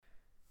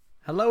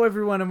Hello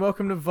everyone and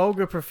welcome to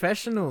Vulgar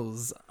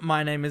Professionals.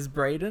 My name is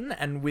Brayden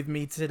and with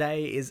me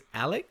today is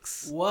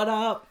Alex. What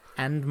up?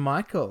 And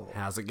Michael.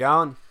 How's it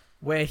going?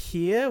 We're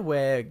here,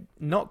 we're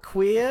not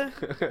queer,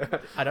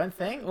 I don't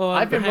think. Well,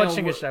 I've been hang on,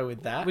 watching a show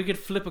with that. We could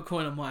flip a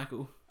coin on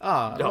Michael.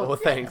 Oh, Oh, well,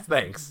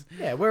 thanks.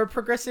 yeah, we're a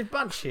progressive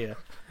bunch here.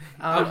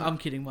 I'm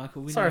kidding,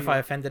 Michael. We Sorry know if you I are.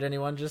 offended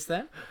anyone just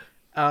then.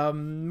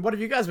 What have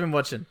you guys been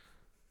watching?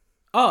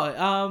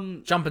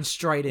 Jumping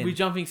straight in. We're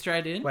jumping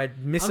straight in. We're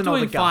missing I'm all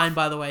doing the guff. fine,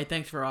 by the way.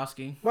 Thanks for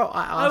asking. Well,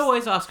 I asked,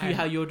 always ask you and-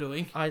 how you're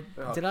doing.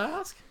 Did I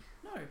ask?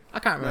 No. I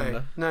can't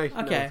remember. No.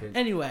 Okay.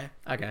 Anyway,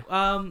 Okay.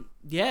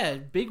 yeah,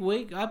 big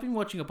week. I've been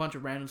watching a bunch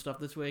of random stuff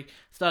this week.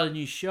 Started a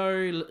new show,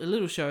 a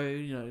little show.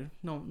 You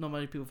know, not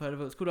many people have heard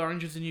of it. It's called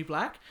Orange Is the New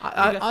Black.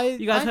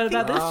 You guys heard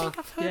about I this? think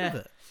I've heard Yeah. of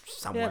it.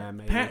 Somewhere,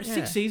 maybe. Apparently, Yeah.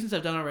 6 seasons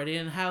I've done already,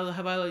 and how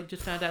have I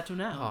just found out till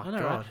now? Oh, I know,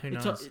 God, right? who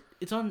It's knows? on,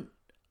 it's on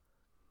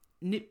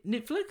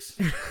Netflix.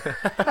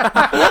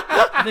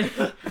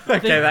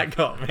 Okay, that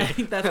got I me.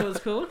 think that's what it's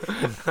called.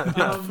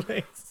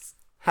 Netflix.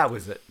 How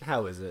is it?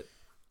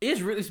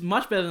 It's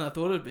much better than I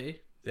thought it'd be.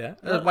 Yeah.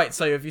 Wait,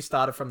 so have you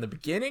started from the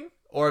beginning,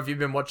 or have you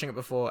been watching it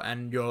before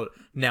and you're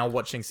now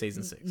watching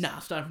season 6? Nah,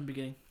 starting from the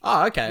beginning.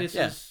 Oh, okay. This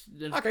Yeah. is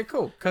Okay,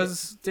 cool.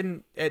 Because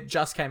didn't it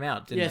just came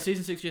out? Didn't yeah, it?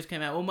 season 6 just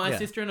came out. Well, my Yeah.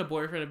 sister and her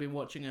boyfriend have been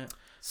watching it,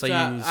 So you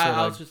I sort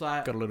was of just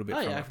like, got a little bit oh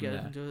from yeah, I it can from get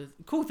there. into it.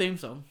 Cool theme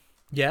song.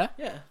 Yeah.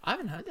 Yeah, I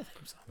haven't heard the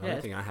theme song. I yeah,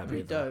 don't think I have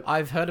pretty either. dope.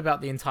 I've heard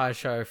about the entire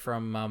show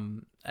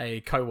from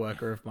a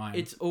co-worker of mine.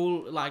 It's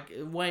all like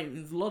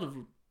there's a lot of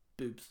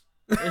boobs.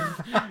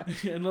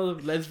 A lot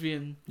of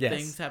lesbian Yes.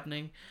 things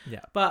happening.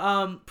 Yeah.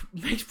 But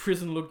makes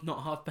prison look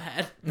not half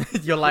bad.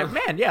 You're like,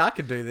 man, yeah, I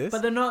could do this.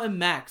 But they're not in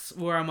Max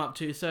where I'm up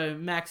to. So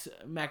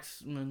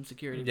maximum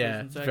security yeah,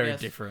 prison. it's So I very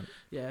guess, different.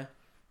 Yeah.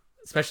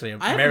 Especially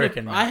I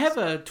American. I have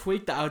a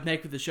tweet that I would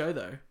make with the show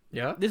though.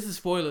 Yeah. This is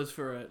spoilers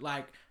for it,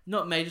 like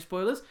not major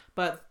spoilers,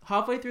 but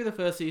halfway through the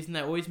first season,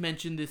 they always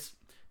mention this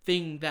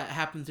thing that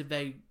happens if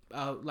they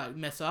like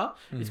mess up.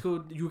 It's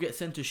called you'll get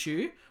sent to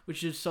SHU,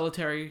 which is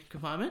solitary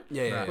confinement.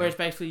 Yeah. Right. Where it's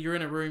basically you're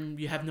in a room,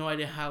 you have no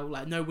idea how,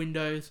 like no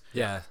windows,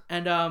 Yeah.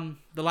 and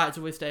the lights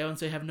always stay on,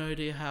 so you have no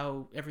idea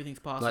how everything's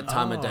passing. Like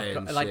time of day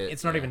God, and like shit,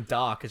 it's not yeah. even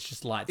dark. It's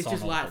just lights It's on.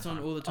 just lights on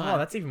all the time. Oh,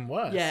 that's even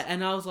worse. Yeah,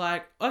 and I was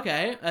like,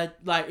 okay,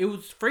 like it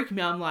was freaking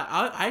me out. I'm like,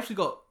 I actually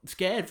got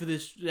scared for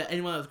this.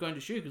 Anyone that was going to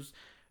SHU because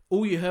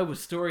all you heard was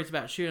stories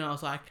about SHU, and I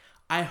was like,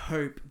 I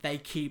hope they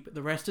keep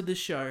the rest of the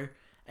show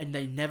and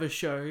they never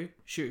show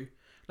SHU.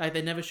 Like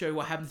they never show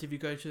what happens if you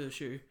go to the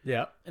SHU,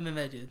 Yeah. and then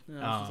they did. And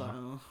I was just like,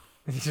 oh.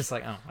 It's just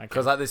like, oh, okay.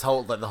 Because like this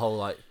whole, the whole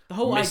like The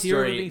whole idea of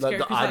it mystery, being like, scary.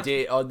 the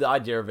 'cause, like, the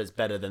idea of it's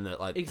better than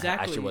exactly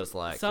actually what it's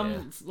like.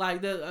 Some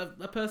like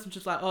a person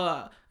just like,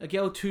 oh, a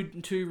girl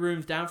two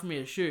rooms down from me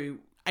at SHU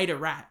ate a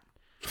rat,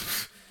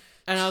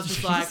 and I was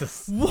just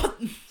Jesus. like, what?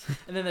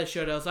 And then they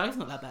showed it. I was like, it's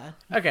not that bad.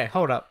 Okay,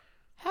 hold up.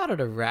 How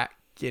did a rat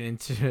get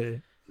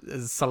into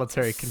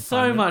solitary So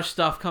confinement? much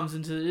stuff comes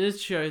into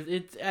this show.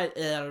 It's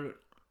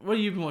what have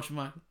you been watching,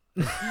 Mike?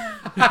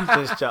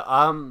 This show-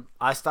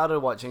 I started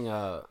watching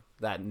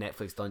that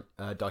Netflix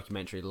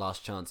documentary,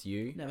 Last Chance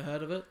U. Never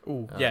heard of it.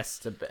 Ooh,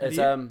 yes. It's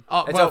you?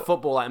 Oh, it's well- a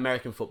football, like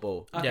American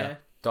football Okay. Yeah.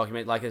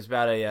 document. Like it's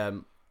about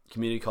a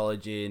community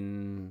college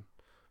in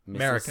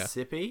America.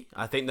 Mississippi.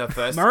 I think the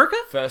first America?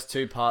 first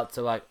two parts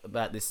are like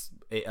about this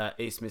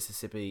East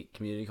Mississippi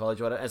Community College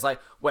or whatever. It's like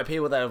where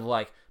people that have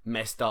like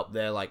messed up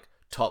their like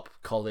top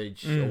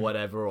college or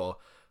whatever, or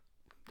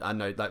I don't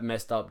know, like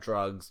messed up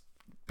drugs,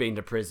 been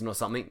to prison or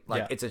something.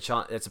 Like Yeah.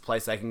 it's a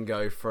place they can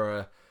go for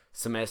a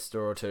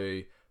semester or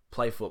two,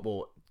 play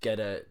football, get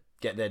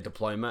their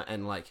diploma,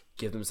 and like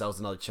give themselves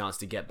another chance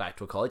to get back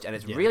to a college. And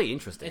it's really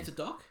interesting. It's a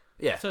doc.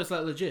 Yeah, So it's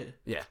like legit.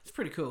 yeah. It's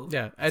pretty cool.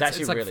 Yeah, actually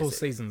it's like really full sick.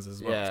 seasons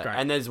as well. It's Yeah, great.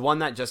 and there's one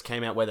that just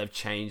came out where they've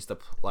changed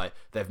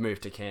they've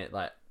moved to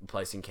like a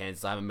place in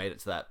Kansas. I haven't made it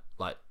to that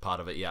like part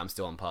of it yet. I'm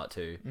still on part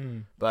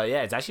 2. But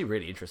yeah, it's actually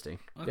really interesting.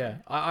 Yeah,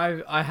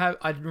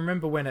 I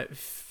remember when it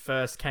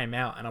first came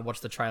out and I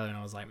watched the trailer and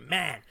I was like,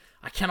 man,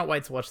 I cannot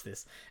wait to watch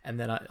this. And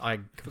then I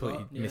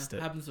completely Yeah, missed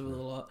it. happens with a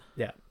lot.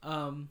 Yeah.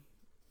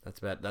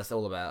 That's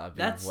all about. I've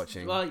been That's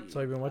watching. Like,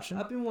 So you've been watching?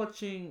 I've been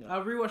watching. I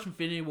rewatched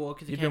Infinity War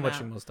because it You've came been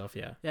watching out. more stuff,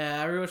 yeah.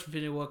 Yeah, I rewatched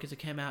Infinity War because it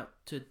came out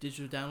to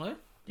digital download.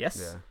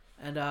 Yes. Yeah.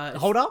 And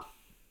Hold up?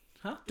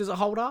 Huh? Does it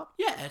hold up?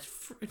 Yeah,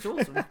 it's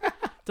awesome.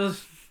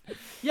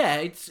 Yeah,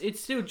 it's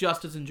still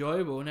just as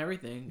enjoyable and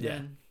everything. Yeah.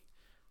 And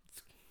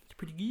it's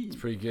pretty good. It's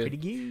pretty good. Pretty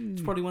good.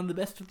 It's probably one of the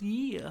best of the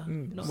year.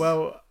 Not-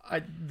 Well,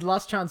 the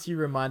last chance you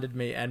reminded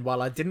me, and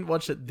while I didn't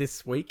watch it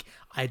this week,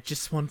 I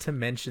just want to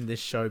mention this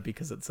show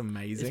because it's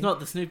amazing. it's not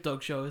the Snoop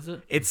Dogg show, is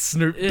it? It's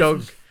Snoop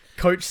Dogg,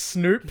 Coach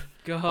Snoop.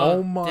 God,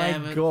 Oh my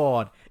damn it.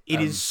 god,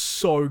 it is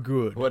so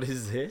good. What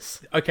is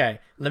this? Okay,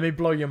 let me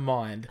blow your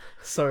mind.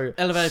 So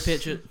Elevator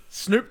pitch it.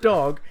 Snoop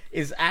Dogg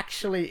is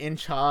actually in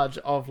charge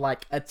of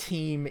like a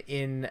team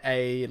in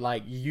a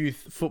like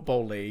youth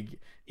football league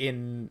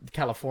in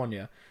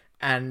California,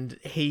 and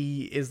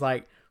he is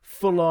like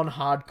full on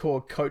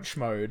hardcore coach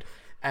mode.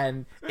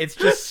 And it's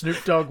just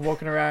Snoop Dogg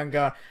walking around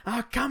going,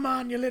 "Oh, come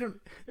on, you little,"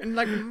 and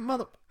like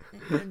mother,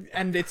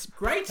 and it's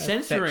Great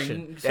perfection.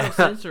 censoring.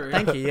 Self-censoring.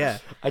 Thank you. Yeah.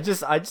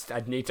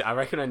 I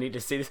reckon I need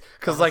to see this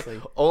because like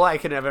Honestly. all I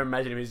can ever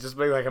imagine is just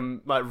being like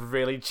like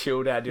really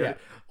chilled out, dude. Yeah.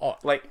 Oh,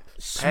 Like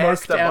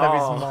smoked the out of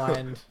ball. his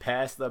mind.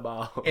 Pass the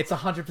ball. It's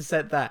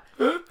 100% that.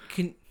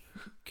 Can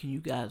you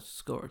guys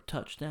score a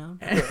touchdown?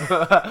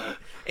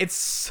 It's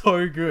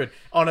so good.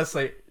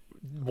 Honestly,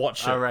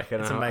 watch it. I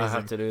reckon it's I amazing.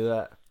 have to do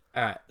that.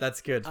 All right,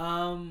 that's good.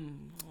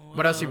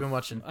 What else you been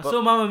watching? I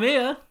saw Mamma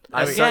Mia. So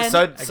Again.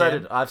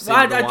 did I've seen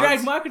I it once.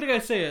 dragged Michael to go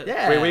see it.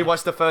 Yeah. We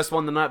watched the first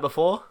one the night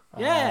before,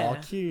 Yeah.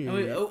 Aw, cute. And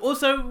we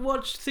also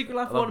watched Secret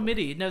Life of love Walter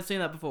Mitty. Never seen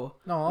that before.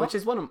 No, which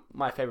is one of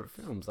my favorite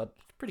films. I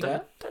Pretty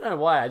good. don't know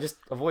why. I've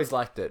always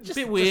liked it. Just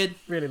a bit weird.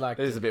 really like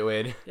It is a bit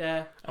weird.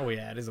 Yeah. Oh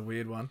yeah, it is a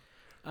weird one.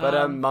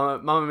 But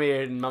Mamma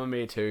Mia and Mamma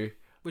Mia 2.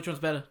 Which one's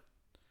better?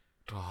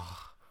 Oh,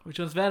 Which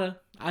one's better?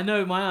 I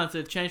know my answer.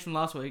 It changed from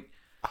last week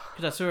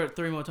because I saw it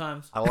 3 more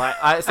times.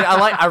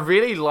 I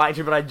really liked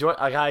it, but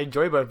I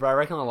enjoy both. But I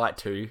reckon I like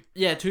 2.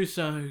 Yeah, two's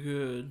so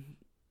good.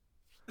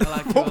 I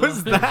like What two.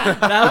 was that?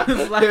 That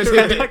was like, It was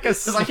like a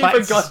it's like slight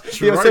he forgot.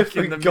 He also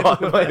stroke in the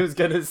forgot middle what there. he was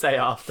gonna say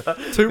after.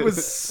 2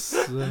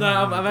 was. no.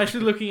 I'm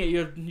actually looking at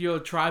your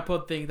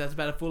tripod thing that's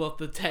about to fall off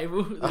the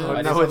table. Oh,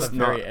 It no, is on it's the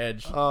very not.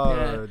 edge. Oh,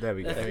 Yeah. there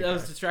we go. That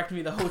was distracting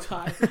me the whole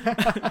time.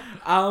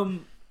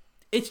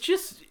 It's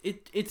just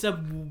it's a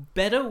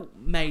better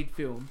made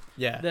film.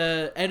 Yeah.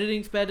 The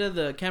editing's better,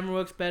 the camera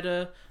work's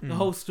better, the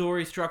whole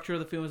story structure of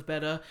the film is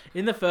better.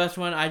 In the first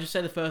one, I just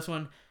say the first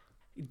one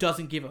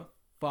doesn't give a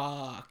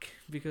fuck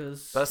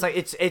because But it's like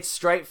it's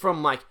straight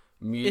from like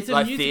It's a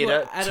like musical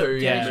theater to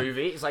adaptation.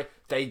 movie. It's like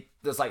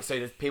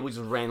there's people just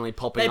randomly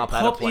popping they up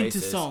out of pop into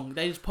places. song.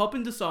 They just pop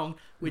into song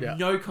with Yeah.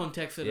 no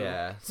context at all.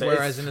 Yeah. So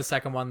Whereas in the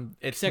second one,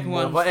 it's Second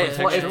more one- but it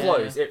contextual.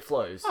 flows. It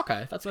flows.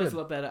 Okay, that's So it's good.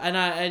 a lot better. And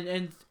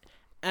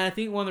I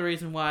think one of the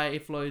reasons why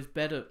it flows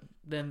better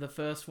than the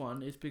first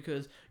one is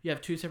because you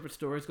have 2 separate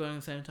stories going at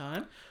the same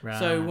time.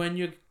 So Right. when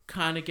you're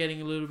kind of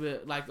getting a little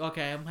bit like,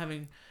 okay,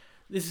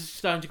 this is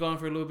starting to go on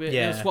for a little bit.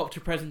 Yeah. Then swap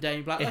to present day.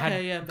 And be like, It had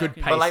okay, yeah, I'm good back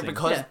in. But like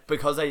pacing.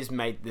 because they just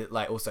made it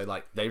like also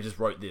like they just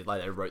wrote they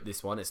wrote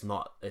this one. It's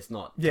not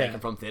Yeah. taken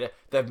from theater.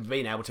 They've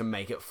been able to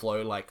make it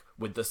flow like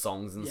with the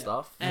songs and Yeah.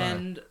 stuff.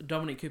 And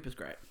Dominic Cooper's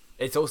great.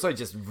 It's also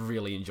just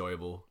really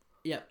enjoyable.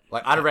 Yeah.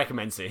 Like I'd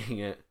recommend seeing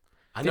it.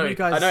 I know Didn't you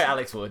guys- I know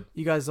Alex would.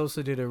 You guys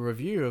also did a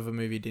review of a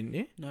movie, didn't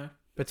you? No.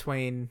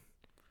 Between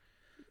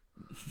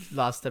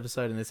last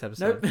episode and this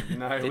episode. Nope.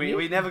 No, Didn't we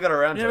you? never got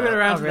around to Never got that.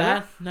 around Oh, to really?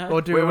 that. No.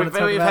 Or do we want to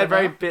talk We've about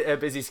had it very now?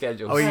 busy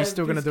schedules. Or are you Yeah,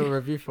 still going to just- do a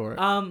review for it?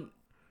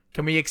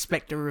 Can we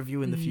expect a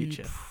review in the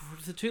future?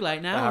 Is it too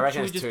late now? I or reckon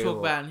should we it's just too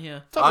talk late. about it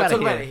here? I'll talk it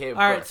about here. it here.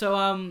 All right, but-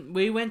 so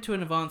we went to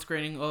an advanced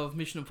screening of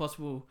Mission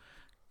Impossible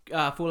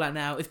Fallout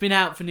Now. It's been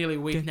out for nearly a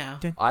week now.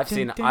 I've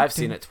seen it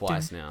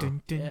twice now.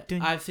 Yeah,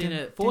 I've seen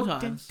it 4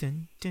 times.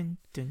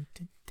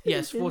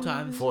 Yes, 4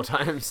 times. 4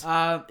 times.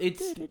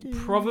 It's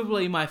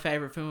probably my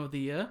favorite film of the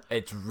year,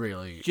 It's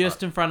really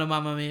just in front of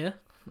Mamma Mia.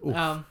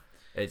 Oof.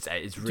 it's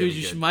Dude,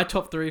 really good. my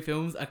top 3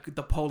 films are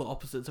the polar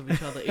opposites of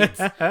each other.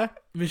 It's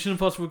Mission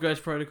Impossible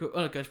Ghost Protocol,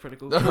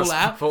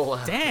 Fallout.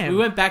 Fallout. Damn. We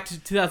went back to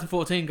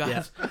 2014,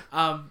 guys.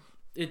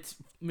 It's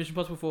Mission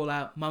Impossible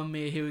Fallout, Mamma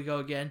Mia, Here We Go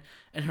Again,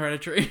 and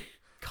Hereditary.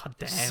 God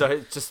damn. So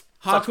it's just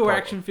such Hardcore power.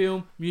 action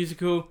film,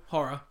 musical,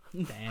 horror.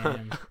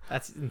 Damn.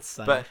 That's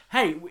insane. But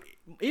Hey,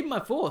 even my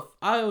 4th,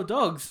 Isle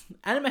Dogs,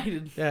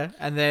 animated. yeah,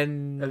 and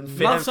then and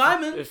Love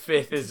Simon.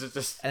 5th is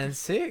just and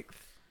 6th.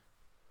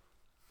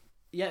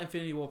 Yeah,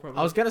 Infinity War probably.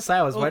 I was gonna say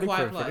I was or waiting for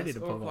Quiet Infinity Place.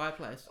 to Or pop up. Quiet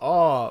Place.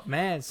 Oh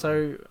man,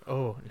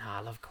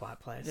 I love Quiet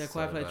Place. Yeah,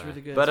 Quiet Place is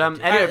really good. But Alright,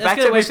 anyway, Alright, back let's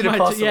get to away Mission from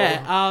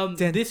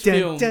Impossible. this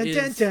film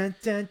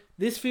is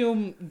this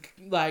film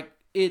like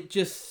it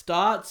just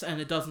starts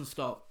and it doesn't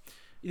stop.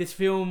 This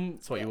film,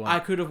 That's what you want. I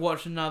could have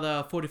watched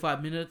another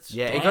 45 minutes.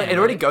 Yeah, Damn. it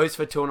already goes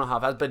for 2.5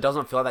 hours, but it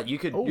doesn't feel like that. You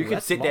could Oh, you could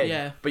that's sit long. there,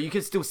 Yeah. but you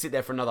could still sit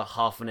there for another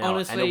half an hour, and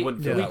Honestly, it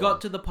wouldn't feel we that got long.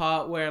 to the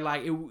part where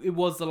like it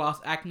was the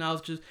last act, and I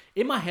was just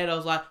in my head. I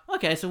was like,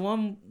 okay, so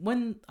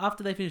when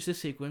after they finish this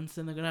sequence,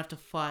 then they're gonna have to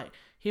fight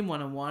him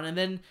 1-on-1, and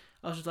then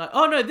I was just like,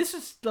 oh no, this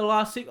is the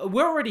last sequence.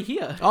 We're already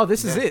here. Oh,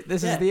 this is it.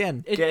 This Yeah. is the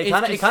end. Yeah, it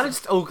kind of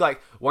just all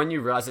like when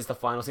you realize it's the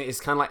final scene, it's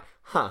kind of like,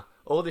 huh,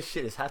 all this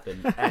shit has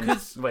happened, and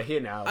we're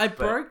here now. I but-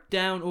 broke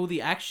down all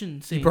the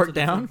action scenes. broke of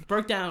the film. down?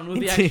 Broke down all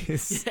the It action.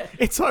 is. Yeah.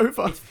 It's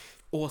over. It's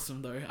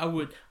awesome though. I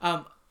would.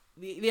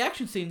 The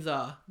action scenes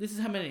are. This is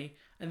how many,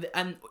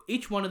 and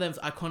each one of them is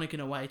iconic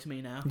in a way to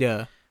me now.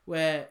 Yeah.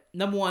 Where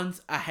number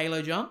one's a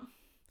Halo jump.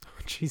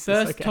 Jesus.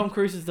 First, okay. Tom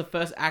Cruise is the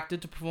first actor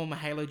to perform a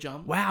Halo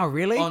jump Wow,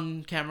 really?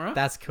 on camera.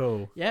 That's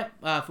cool. Yep.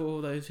 For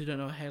all those who don't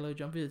know what a Halo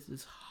jump is,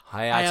 it's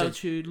high high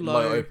altitude, altitude, low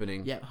low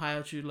opening. Yep, high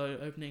altitude, low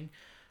opening.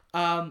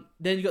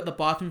 Then you got the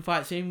bathroom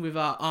fight scene with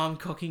arm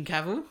cocking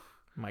Cavill,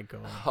 My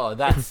God. Oh,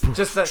 that's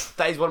just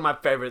that is one of my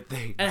favorite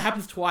things. and it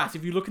happens twice.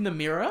 If you look in the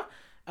mirror,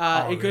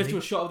 it goes to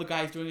a shot of the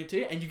guy who's doing it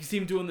too, and you can see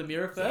him doing the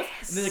mirror first,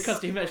 and then it cuts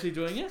to him actually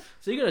doing it.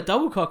 So you got a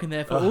double cock in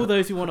there for all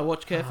those who want to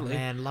watch Oh, carefully.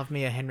 man, love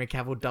me a Henry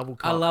Cavill double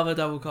I cock. love a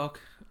double cock,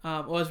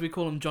 or as we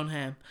call him, John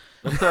Hamm.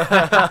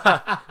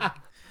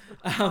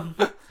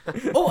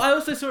 Oh, I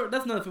also saw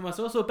that's another film I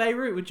saw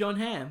Beirut with John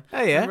Hamm.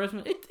 Oh, yeah?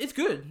 It's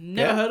good.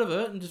 Never Yeah. heard of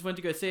it and just went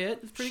to go see it.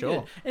 It's pretty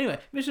Sure. good. Anyway,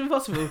 Mission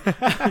Impossible.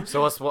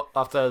 So what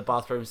after the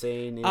bathroom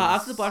scene? Is,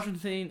 After the bathroom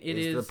scene, it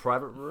is is the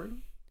private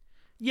room.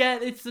 yeah,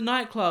 it's the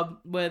nightclub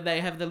where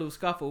they have their little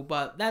scuffle,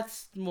 but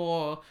that's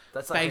more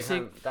That's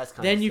basic. That's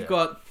kind Then of you've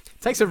got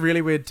Takes a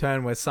really weird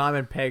turn where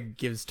Simon Pegg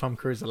gives Tom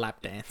Cruise a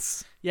lap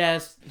dance.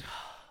 yes,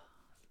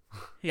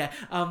 yeah.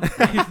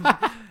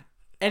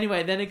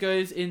 Anyway, then it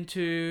goes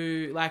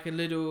into like a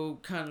little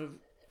kind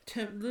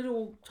of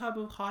little type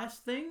of heist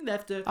thing. They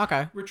have to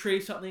Okay.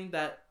 retrieve something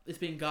that is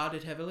being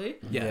guarded heavily.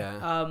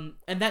 Yeah.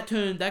 And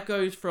that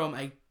goes from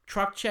a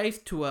truck chase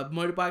to a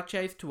motorbike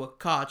chase to a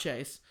car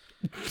chase.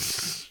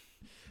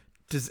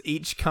 Does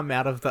each come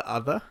out of the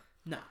other?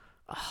 No,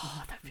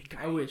 Oh, that'd be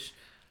great. I wish.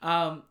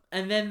 And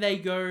then they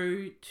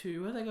go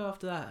to where do they go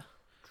after that?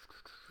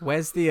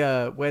 Where's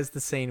the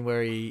scene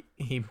where he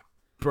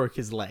broke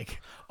his leg?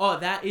 Oh,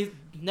 that is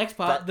next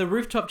part. The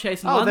rooftop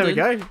chase in Oh, London.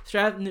 there we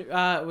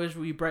go.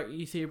 Where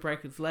you see him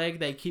break his leg.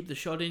 They keep the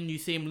shot in. You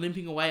see him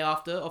limping away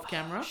after off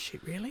camera. Oh,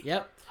 shit, really?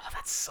 Yep. Oh,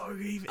 that's so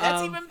even.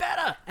 That's even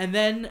better. And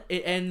then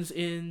it ends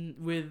in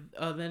with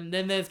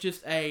then there's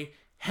just a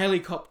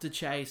helicopter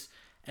chase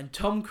and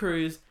Tom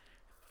Cruise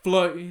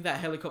floating that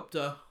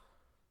helicopter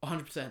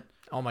 100%.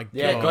 Oh my god.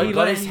 Yeah, He got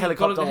learned- his he got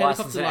helicopter the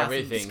license helicopter and license.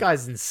 everything. This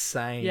guy's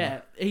insane.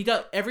 Yeah, he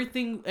does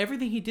everything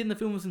he did in the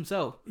film was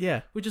himself,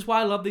 Yeah. which is why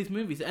I love these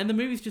movies. And the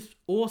movie's just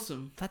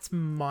awesome. That's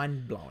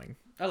mind blowing.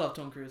 I love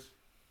Tom Cruise.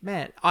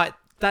 Man,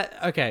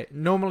 okay.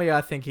 Normally,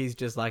 I think he's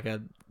just like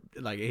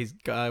he's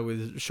guy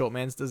with short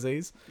man's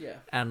disease, Yeah.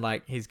 and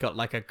like he's got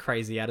like a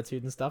crazy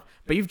attitude and stuff.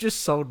 But you've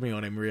just sold me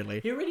on him, really.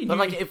 He already knew. But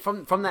like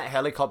from that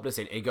helicopter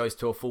scene, it goes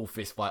to a full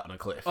fist fight on a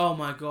cliff. Oh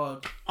my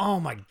god. Oh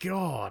my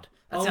god,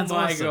 that Oh sounds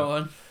my awesome.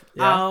 god.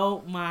 Yeah.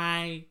 Oh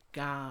my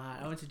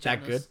god. I went to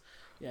That Janice.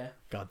 good? Yeah.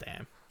 God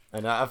damn.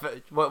 And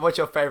what's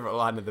your favorite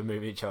line of the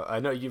movie, Cho?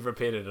 I know you've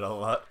repeated it a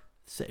lot.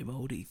 Same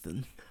old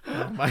Ethan.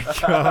 Oh my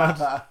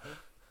god.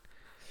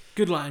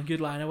 Good line.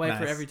 I wait for it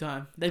Nice. every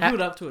time. They Ha-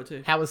 build up to it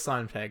too. How was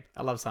Simon Pegg?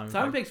 I love Simon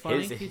Simon Pegg. Pegg's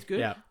funny. He's- He's good.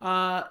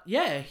 Yeah.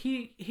 Yeah.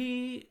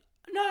 He.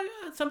 No,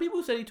 some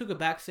people said he took a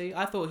backseat.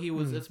 I thought he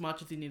was as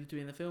much as he needed to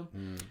be in the film.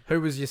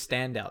 Who was your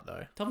standout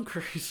though? Tom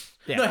Cruise.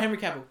 Yeah. No, Henry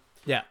Cavill.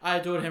 Yeah. I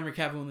adored Henry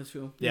Cavill in this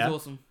film. He Yeah.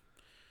 was awesome.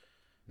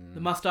 The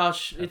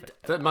mustache. Was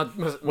it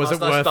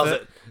Mustache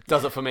worth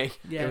does it for me.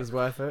 Yeah. It was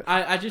worth it.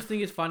 I just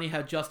think it's funny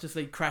how Justice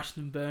League crashed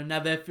and burned. Now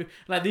they're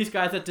like these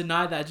guys that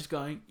deny that are just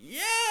going, yeah,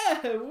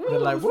 woo, They're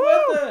like, it's woo!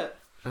 worth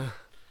it.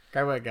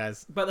 Great work,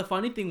 guys. But the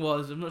funny thing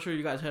was, I'm not sure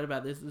you guys heard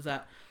about this, is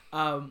that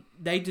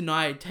they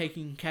denied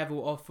taking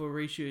Cavill off for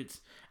reshoots,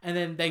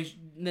 and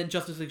then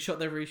Justice League shot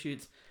their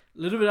reshoots.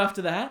 A little bit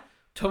after that,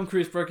 Tom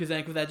Cruise broke his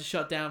ankle. They had to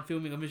shut down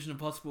filming of Mission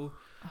Impossible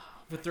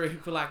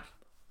for like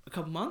a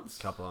couple months.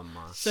 Couple of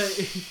months. So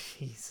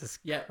Jesus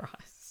yeah.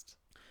 Christ.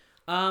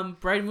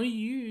 Braden, what have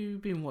you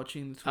been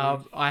watching this week?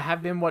 I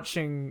have been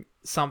watching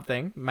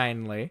something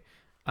mainly.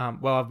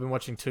 Well, I've been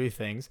watching two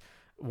things.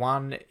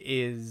 One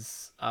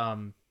is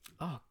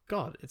oh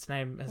god, its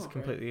name has Okay.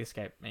 completely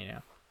escaped me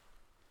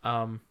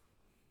now.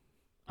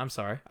 I'm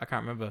sorry, I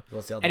can't remember.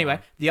 What's the other Anyway,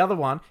 one? the other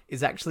one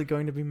is actually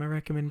going to be my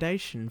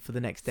recommendation for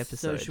the next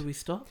episode. So should we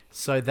stop?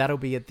 So that'll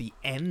be at the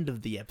end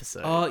of the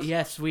episode. Oh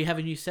yes, we have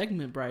a new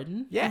segment,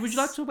 Braden. Yes. Would you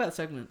like to talk about the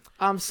segment?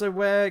 So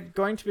we're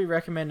going to be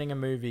recommending a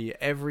movie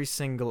every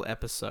single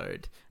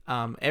episode.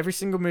 Every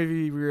single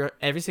movie or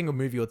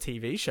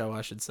TV show,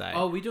 I should say.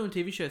 Oh, we're doing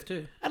TV shows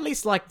too. At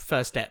least like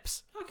first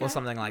steps Okay. or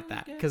something like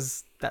that, Okay.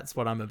 because that's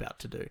what I'm about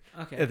to do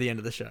Okay. at the end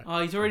of the show.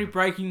 Oh, he's already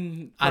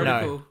breaking I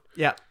protocol. know.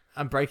 Yeah,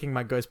 I'm breaking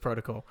my ghost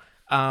protocol.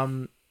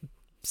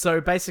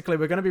 So basically,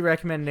 we're going to be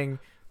recommending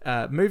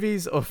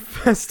movies or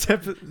first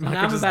episode.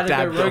 Now I'm about to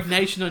go Rogue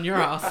Nation on your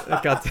ass.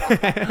 God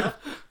damn.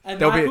 And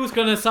There'll be- Michael's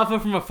going to suffer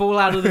from a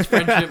fallout of this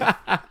friendship.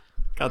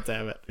 God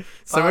damn it.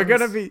 So we're going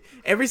to be...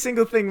 Every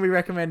single thing we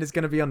recommend is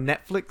going to be on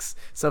Netflix.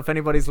 So if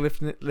anybody's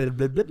listening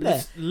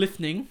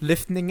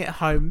Lifting. at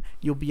home,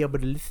 you'll be able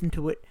to listen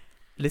to it.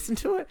 Listen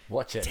to it?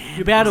 Watch it.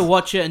 You'll be able to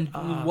watch it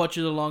and watch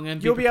it along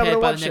and You'll be able prepared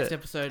to by watch the next it.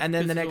 episode. And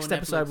then the because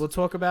next it's all on episode, Netflix. we'll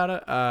talk about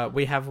it.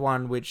 We have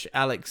one which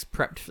Alex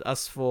prepped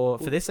us for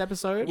this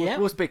episode. Yeah.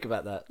 We'll speak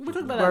about that. We'll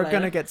talk about We're that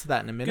going to later. get to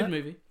that in a minute. Good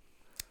movie.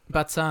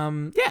 But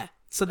yeah,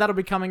 so that'll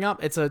be coming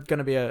up. It's going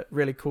to be a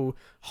really cool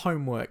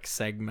homework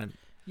segment.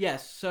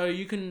 Yes, so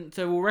you can.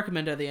 So we'll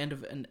recommend it at the end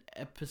of an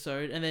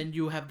episode, and then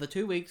you'll have the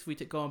 2 weeks we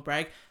go on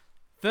break.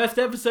 First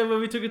episode where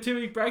we took a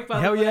 2-week break. By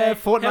Hell the way, yeah,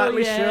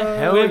 fortnightly Hell show. yeah.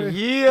 Hell We're,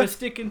 yeah. We're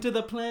sticking to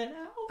the plan.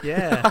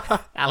 Yeah.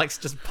 Alex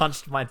just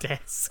punched my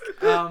desk.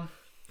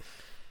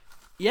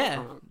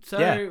 Yeah. So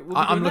Yeah, we'll be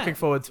I'm doing looking that.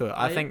 forward to it.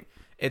 I Yeah. think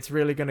it's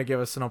really going to give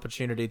us an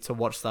opportunity to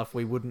watch stuff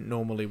we wouldn't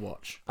normally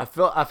watch. I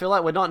feel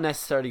like we're not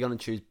necessarily going to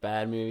choose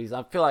bad movies.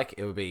 I feel like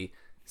it would be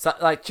So,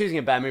 like choosing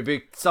a bad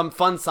movie, some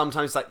fun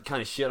sometimes like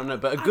kind of shit on it,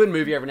 but a good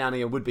movie every now and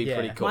again would be Yeah.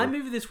 pretty cool. My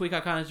movie this week, I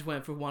kind of just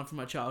went for one from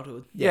my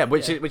childhood. yeah,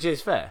 which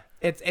is fair.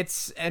 It's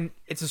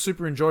a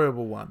super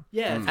enjoyable one.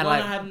 Yeah, it's And, one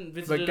like, I haven't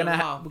We're visited in gonna a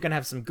while. we're gonna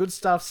have some good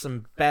stuff,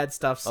 some bad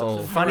stuff, some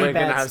Oh, funny we're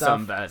bad gonna have stuff.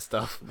 some bad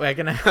stuff. We're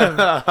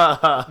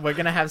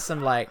gonna have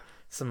some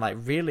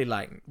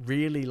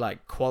really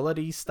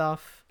quality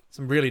stuff,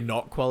 some really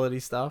not quality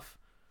stuff.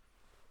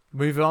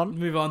 Move on.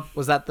 Move on.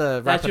 Was that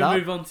the wrap That's it your up?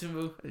 move on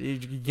symbol. You're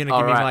gonna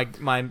All give right.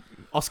 me my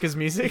Oscars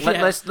music?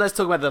 Yeah. Let's talk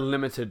about the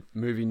limited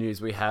movie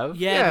news we have.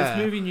 Yeah, Yeah.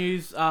 this movie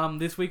news,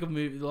 this week of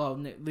movie, well,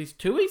 at least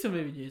 2 weeks of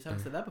movie news, I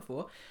haven't said that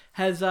before,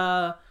 has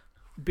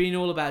been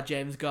all about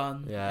James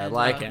Gunn. Yeah, and,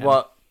 like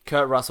what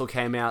Kurt Russell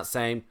came out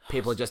saying,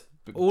 people are just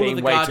All of being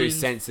the way Guardians- too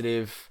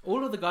sensitive.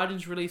 all of the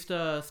Guardians released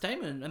a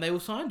statement, and they all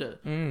signed it.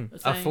 A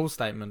Saying- full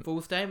statement.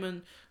 Full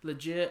statement,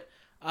 legit.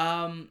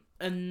 And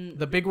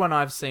The big one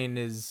I've seen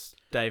is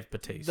Dave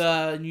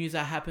Bautista. the news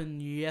that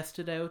happened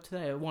yesterday or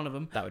today, or one of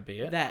them, That would be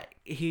it. that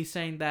he's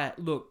saying that,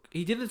 look,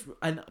 he did this,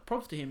 and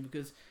props to him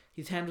because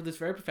he's handled this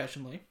very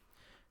professionally.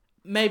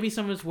 Maybe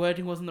some of his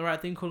wording wasn't the right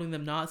thing, calling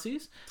them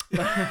Nazis,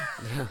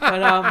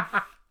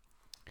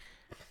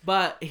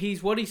 but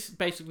what he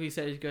basically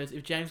said is, he goes,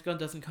 if James Gunn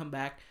doesn't come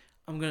back,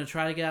 I'm going to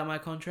try to get out of my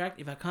contract.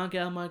 If I can't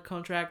get out of my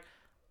contract,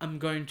 I'm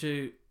going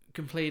to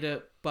complete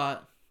it,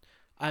 but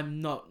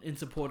I'm not in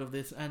support of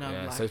this. And I'm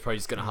Yeah, like, so he's probably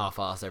just gonna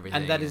half-ass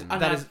everything. And that is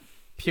And that I- is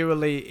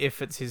purely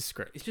if it's his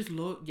script. it's just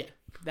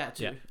that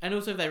too. Yeah. And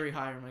also if they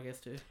rehire him, I guess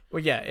too.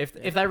 Well, yeah. If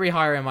they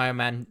rehire him, I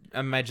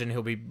imagine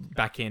he'll be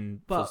back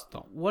in. Full But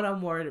stop. what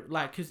I'm worried,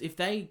 like, because if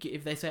they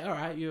say, all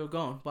right, you're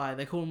gone, bye,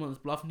 they call him on his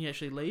bluff and he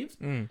actually leaves.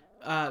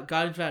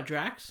 Guardians Without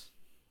Drax,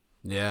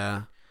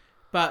 Yeah,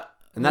 but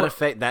and that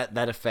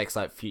affects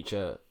like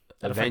future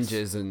That affects-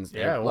 Avengers and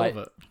Yeah, all like, of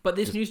it. But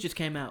this news just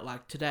came out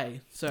like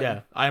today, so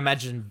Yeah, I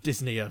imagine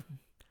Disney What-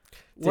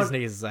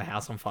 Disney is a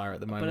house on fire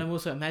at the But moment. I'm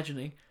also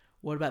imagining,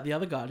 what about the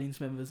other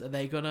Guardians members? Are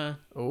they gonna?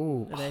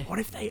 Oh, Are they- what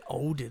if they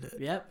all did it?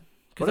 Yep.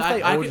 What Because if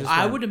they all I, just I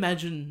went- would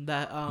imagine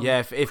that. Yeah,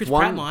 if Chris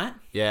one- Pratt might.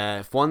 yeah,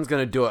 if one's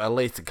gonna do it, at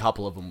least a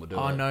couple of them will do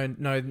Oh it.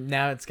 no!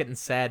 Now it's getting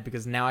sad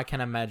because now I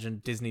can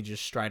imagine Disney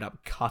just straight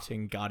up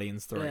cutting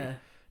Guardians 3 Yeah.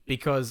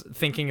 because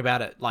thinking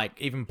about it, like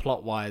even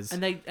plot wise,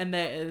 And they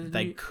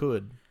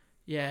could.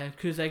 yeah,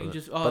 because they can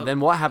just. Oh, But then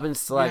what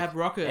happens to we like have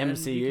Rocket and you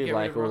can MCU, get rid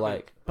like of or Rocket.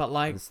 like But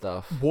like and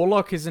stuff?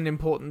 Warlock isn't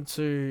important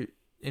to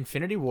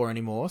Infinity War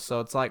anymore, so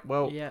it's like,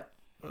 well, Yeah.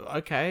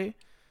 okay,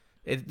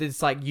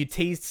 it's like you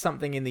teased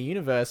something in the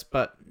universe,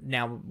 but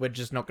now we're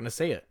just not going to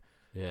see it.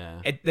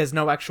 Yeah, There's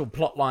no actual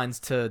plot lines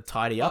to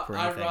tidy up or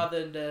I'd anything.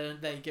 rather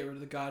they get rid of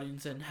the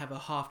Guardians and have a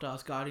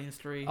half-assed Guardians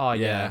 3. Oh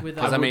yeah, With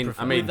because I I would mean,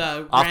 prefer- I mean, with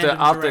a after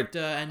random after director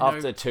and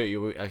after no.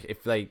 two,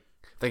 if they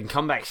can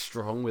come back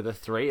strong with a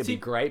 3, it'd See, be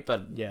great.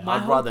 But yeah. my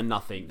I'd whole- rather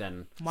nothing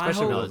than My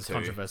especially whole with this two.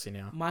 controversy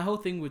now. my whole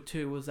thing with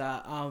 2 was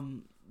that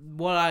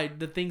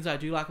the things I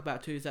do like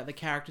about 2 is that the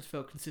characters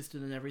felt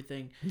consistent and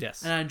everything,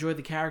 Yes. and I enjoyed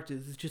the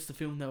characters. It's just the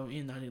film they were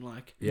in I didn't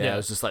like. yeah, Yeah. it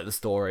was just like the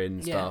story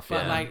and Yeah, stuff.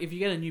 but Yeah, like if you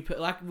get a new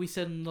like we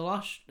said in the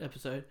last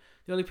episode,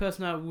 the only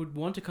person I would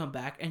want to come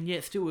back and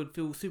yet still would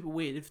feel super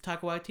weird if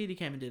Taika Waititi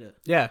came and did it.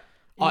 Yeah.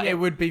 Yeah. It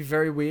would be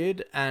very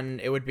weird, and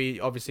it would be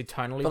obviously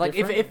tonally but like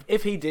different.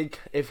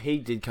 if he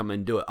did come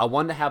and do it, I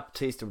wonder how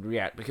Batista would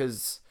react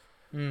because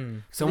so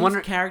I'm These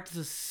wondering. characters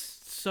are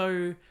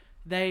so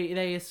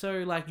they are so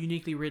like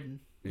uniquely written.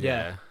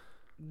 Yeah.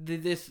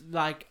 This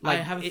like I Like,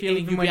 have a even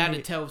feeling you'll when be able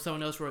you- to tell if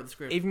someone else wrote the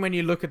script. Even when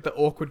you look at the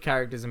awkward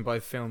characters in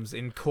both films,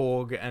 in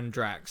Korg and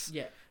Drax,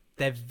 Yeah.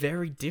 they're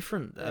very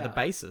different at the Yeah.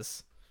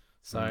 basis.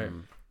 So, I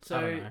don't So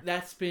know.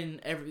 that's been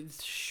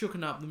it's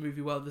shooken up the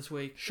movie well this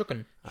week.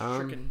 shooken.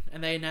 Shooken.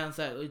 And they announced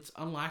that it's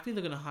unlikely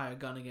they're going to hire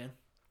Gunn again.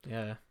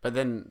 Yeah. But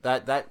then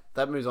that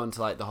moves on to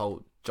like the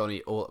whole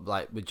Johnny or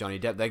like with Johnny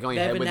Depp. They're going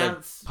They've ahead with the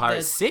announced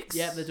Pirates they're- 6.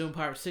 Yeah, they're doing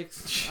Pirate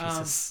 6.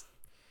 Jesus.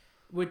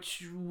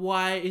 Which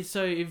why is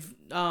so if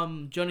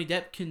Johnny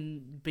Depp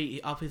can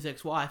beat up his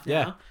ex-wife now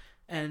Yeah.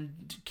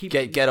 and keep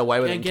get away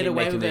with it and and get keep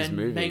away making with it these and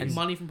movies. make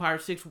money from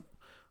Pirate 6,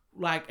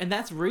 like, and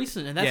that's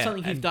recent and that's Yeah,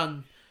 something he's and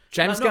done.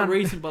 James Not Gunn.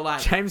 recent, but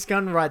like James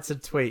Gunn writes a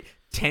tweet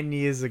 10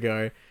 years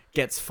ago,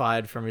 gets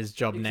fired from his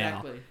job now.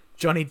 exactly.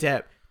 Johnny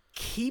Depp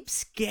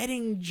keeps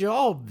getting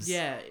jobs.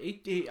 Yeah,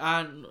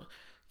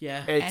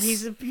 yeah. And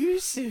he's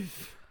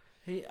abusive.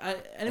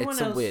 Anyone It's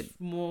a else weird-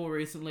 more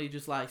recently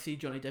just like see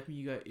Johnny Depp and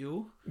you go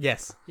ew?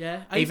 Yes.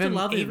 Yeah, I used to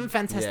love him. Even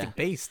Fantastic Yeah.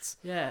 Beasts.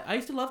 Yeah, I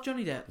used to love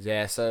Johnny Depp.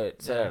 Yeah, so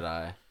Yeah. did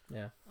I.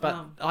 Yeah.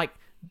 But like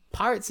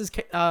Pirates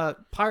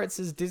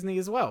is Disney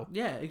as well.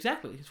 Yeah,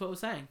 exactly. That's what we're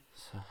saying.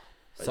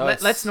 So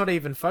Let's not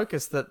even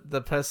focus that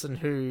the person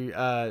who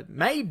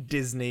made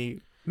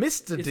Disney,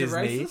 Mr. Is it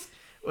Disney, racist?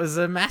 was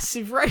a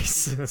massive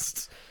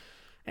racist.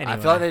 Anyway, I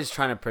feel like they're just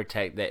trying to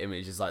protect their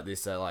images like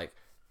this. Like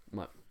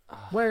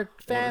we're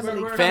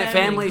family. We're a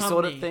family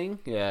sort of company.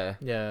 thing. Yeah,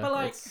 Yeah. But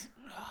like, it's-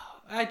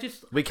 I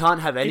just we can't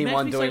have makes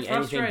anyone me so doing anything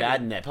frustrated.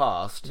 bad in their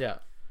past. yeah.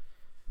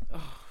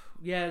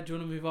 yeah, do you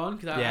want to move on?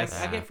 Because Yes.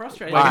 I get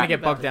frustrated. We're gonna Alright.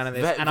 get bogged down in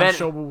this, Ven- and I'm Ven-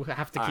 sure we'll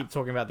have to keep Alright.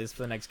 talking about this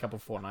for the next couple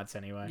of fortnights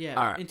anyway. Yeah,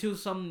 Alright. until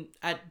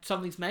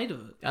something's made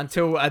of it.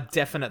 Until a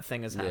definite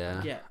thing has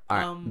happened. Yeah. Yeah.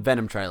 All right.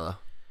 Venom trailer.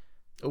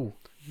 Ooh.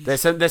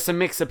 There's some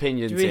mixed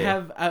opinions Do we here.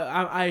 have?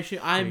 I assume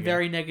I'm you go.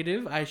 very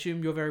negative. I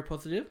assume you're very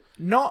positive,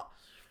 Not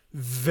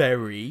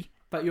very,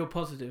 but you're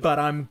positive. but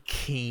I'm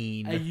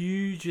keen. Are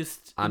you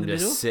just in I'm the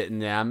just middle? sitting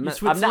there. I'm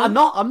Switzerland?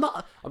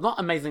 not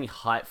amazingly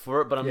hyped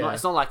for it, but I'm Yeah. not.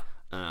 It's not like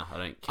I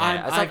don't care.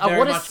 It's I've like I very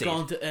want to much see.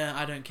 gone to.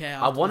 I don't care.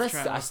 I want after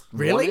to. this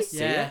trailer. Really? See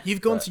Yeah. it, You've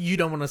gone but- to you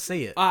don't want to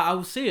see it. I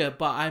will see it,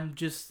 but I'm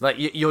just. like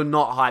you're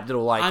not hyped at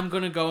all. Like I'm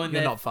gonna go in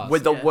You're there. not fussed.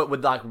 with the yeah.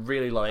 with like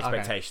really low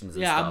expectations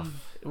and Yeah,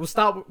 stuff. We'll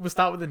start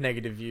with the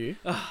negative view,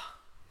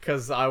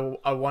 because I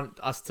want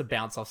us to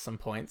bounce off some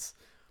points.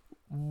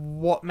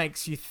 What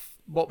makes you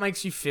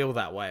feel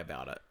that way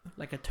about it?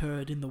 like a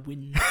turd in the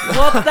wind.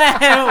 What the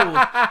hell?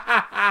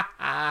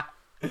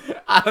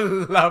 I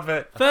love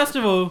it. First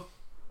of all,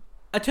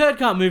 a turd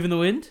can't move in the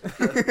wind.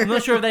 I'm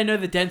not sure if they know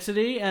the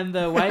density and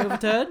the weight of a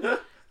turd.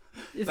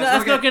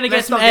 That's not going to get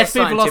let's some not get airspeed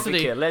scientific velocity.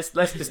 here. Let's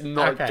just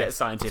not Okay. get So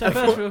scientific.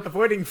 first of all,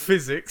 Avoiding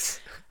physics.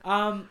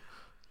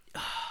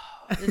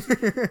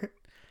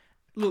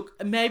 look,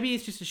 maybe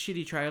it's just a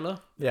shitty trailer,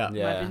 Yeah. in my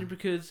Yeah. opinion,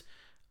 because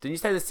Didn't you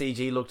say the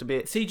CG looked a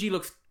bit? CG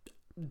looks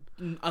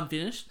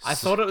unfinished. I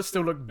thought it would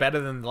still look better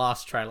than the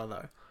last trailer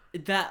though.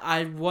 That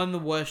one of the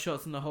worst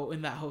shots in that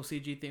whole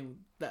CG thing,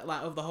 that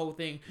like of the whole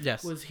thing,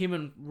 Yes. was him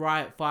and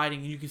Riot fighting,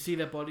 and you can see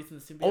their bodies in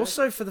the symbiote.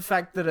 Also for the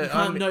fact that you it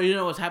can't only, know, you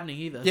don't know what's happening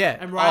either. Yeah.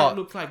 And Riot Oh.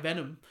 looks like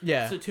Venom.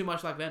 yeah. So too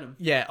much like Venom.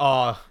 Yeah.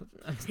 Oh.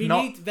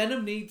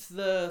 Venom needs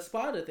the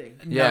spider thing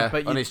Yeah,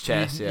 but on his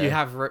chest, You, yeah. you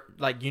have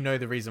like you know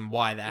the reason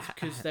why that.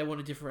 because they want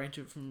to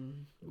differentiate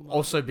from.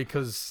 Also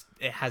because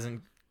it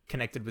hasn't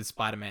connected with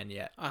Spider-Man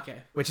yet,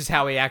 Okay, which is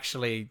how he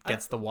actually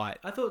gets the white.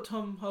 I thought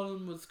Tom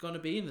Holland was going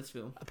to be in this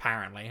film.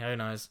 Apparently, who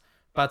knows?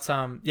 But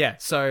yeah.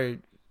 So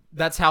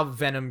that's how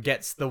Venom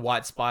gets the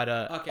white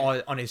spider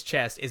Okay. on his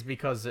chest, is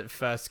because it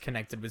first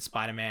connected with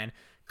Spider-Man,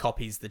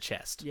 copies the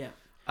chest. Yeah,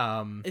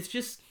 Um. it's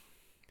just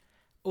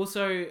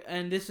also,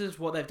 and this is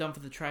what they've done for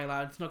the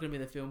trailer. It's not going to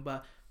be the film,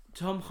 but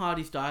Tom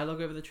Hardy's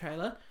dialogue over the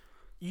trailer,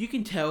 you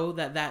can tell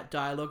that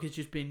dialogue has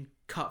just been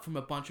cut from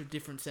a bunch of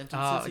different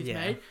sentences he's yeah.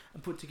 made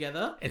and put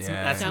together. It's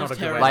Yeah. that's Sounds not a good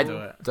terrible. way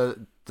Like, to do it.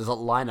 does it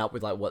line up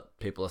with like what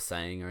people are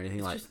saying or anything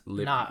It's like just-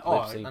 lip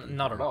Nah, sync?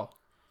 not at all.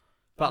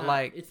 But No,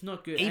 like, it's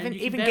not good. even- And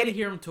you even can barely get-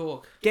 hear him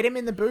talk. get him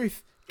in the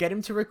booth. Get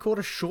him to record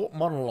a short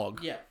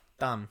monologue. Yeah,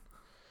 Done.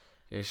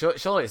 Yeah,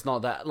 surely it's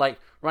not that. Like,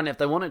 Ronnie, if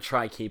they want to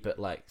try keep it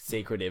like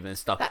secretive and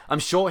stuff, I'm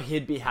sure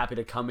he'd be happy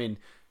to come in.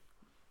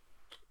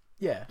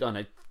 Yeah. I don't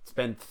know,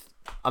 spend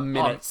a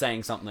minute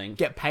saying something.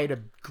 Get paid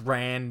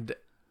 $1,000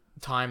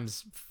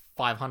 times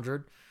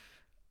 500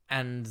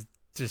 and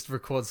just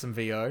record some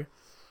VO.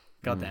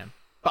 Goddamn.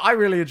 But I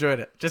really enjoyed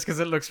it just because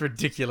it looks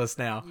ridiculous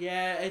now.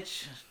 yeah.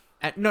 It's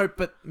And, no,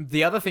 but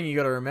the other thing you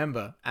got to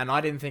remember, and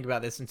I didn't think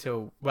about this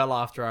until well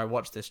after I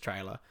watched this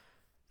trailer.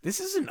 This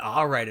is an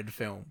R-rated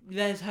film.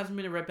 there hasn't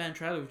been a Red Band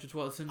trailer, which is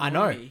what's annoying I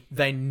know me.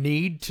 they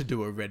need to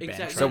do a red band.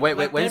 Exactly. So trailer.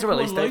 wait, when's the Deadpool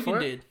release and date for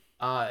Logan it?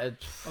 did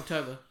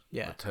October.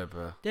 Yeah.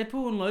 October.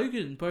 Deadpool and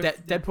Logan both.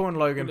 Deadpool and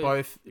Logan Red-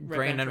 both Red green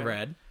Band and trailer.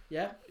 red.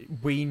 Yeah.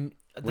 We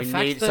We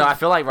need. So I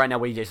feel like right now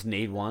we just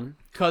need one.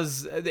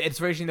 because it's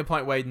reaching the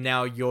point where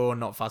now you're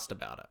not fussed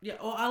about it. Yeah.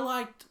 Oh, I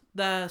liked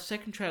the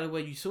second trailer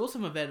where you saw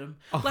some of Venom.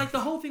 Like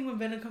the whole thing when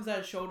Venom comes out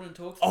his shoulder and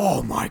talks.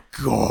 Oh my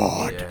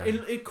god! Yeah.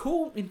 It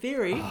cool in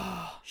theory,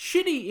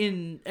 shitty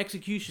in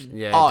execution.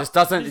 Yeah, Oh, it just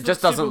doesn't. It just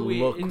just looks super doesn't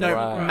weird. look No,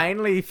 right.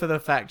 Mainly for the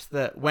fact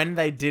that when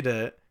they did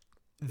it,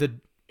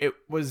 it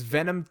was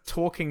Venom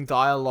talking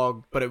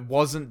dialogue, but it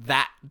wasn't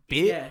that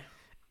bit. Yeah.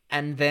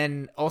 And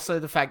then also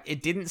the fact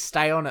it didn't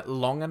stay on it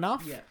long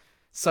enough. Yeah.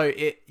 So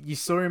you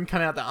saw him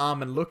come out the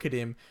arm and look at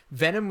him.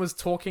 Venom was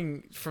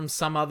talking from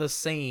some other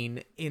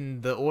scene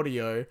in the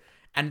audio,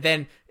 and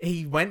then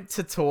he went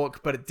to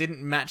talk, but it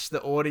didn't match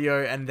the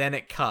audio, and then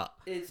it cut.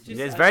 It's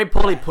just. It's very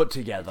poorly put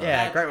together.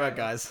 Yeah, That's great work, right.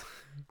 guys.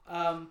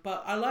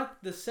 But I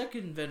like the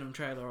second Venom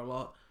trailer a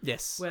lot.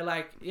 Yes. Where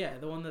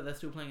the one that they're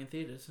still playing in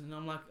theaters, and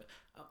I'm like,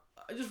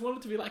 I just want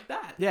it to be like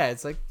that. Yeah,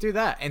 it's like, do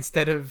that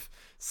instead of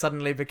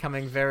suddenly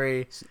becoming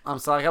very I'm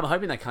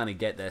hoping they kind of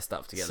get their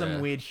stuff together.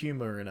 some weird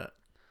humor in it.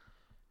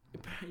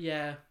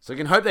 Yeah. So we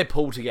can hope they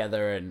pull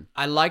together and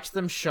I liked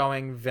them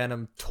showing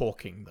Venom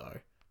talking though,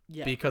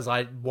 Yeah. because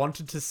I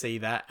wanted to see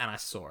that and I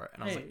saw it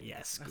and I was Hey, like,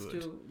 yes, I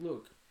good. still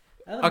look.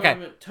 At the Okay.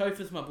 moment,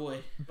 Topher's my boy.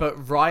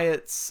 But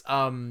Riot's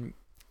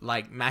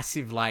like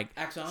massive like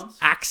Axe arms.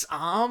 axe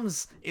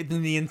arms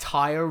in the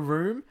entire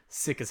room,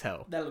 sick as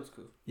hell. That looks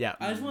cool. Yeah,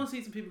 I just want to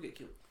see some people get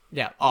killed.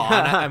 yeah. Oh,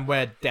 and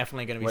we're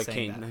definitely going to be we're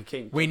seeing that.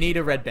 keen. We need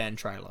a red band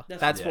trailer.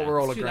 That's Yeah. what we're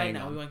all It's too late agreeing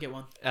now. We on. won't get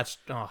one. That's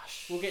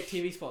We'll get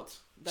TV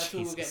spots. That's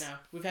all we'll get Jesus. now.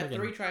 We've had Friggin-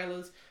 3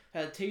 trailers.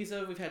 We've had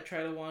teaser. We've had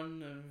trailer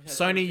 1. And we've had Sony,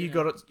 trailer you 2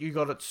 got now. it. You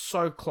got it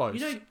so close. You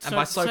know, and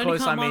by so Sony close,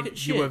 can't I mean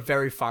market you were shit.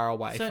 very far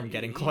away So, from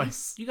getting you-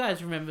 close. You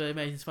guys remember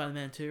Amazing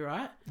Spider-Man 2,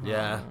 right?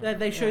 Yeah.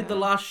 They showed the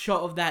last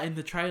shot of that in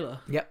the trailer.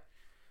 Yep.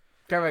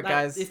 Great work, Like,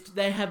 guys.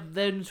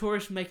 they're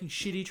notorious for making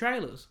shitty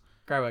trailers.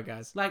 Great work,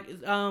 guys. Like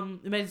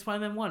Amazing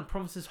Spider-Man 1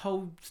 promised this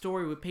whole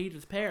story with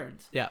Peter's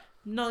parents. Yeah.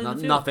 Not in the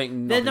film.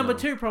 Nothing. Then number at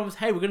all. 2 promised,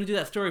 hey, we're going to do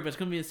that story, but it's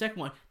going to be the second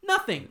one.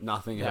 Nothing.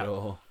 Nothing Yeah. at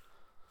all.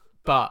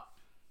 But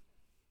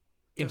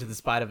Into the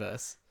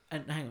Spider-Verse.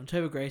 And hang on,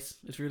 Topher Grace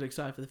is really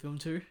excited for the film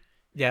too.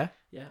 Yeah.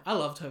 Yeah, I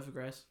love Topher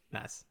Grace.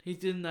 Nice.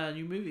 He's in a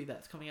new movie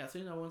that's coming out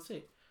soon. I want to see.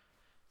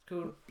 It's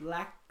called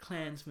Black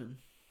Klansman.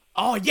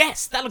 Oh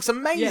yes, that looks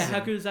amazing. Yeah, how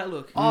good does that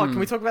look? Oh, can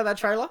we talk about that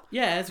trailer?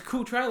 Yeah, it's a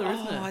cool trailer,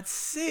 isn't Oh, it? it's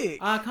sick.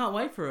 I can't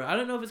wait for it. I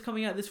don't know if it's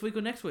coming out this week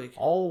or next week.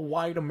 All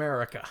white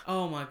America.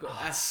 Oh my god,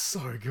 That's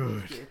so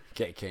good.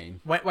 Get keen.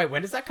 Wait,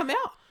 when does that come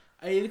out?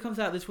 it either comes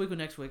out this week or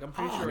next week. I'm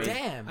pretty Oh, sure.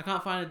 damn. I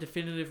can't find a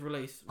definitive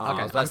release. Okay,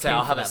 I was about I'm to say keen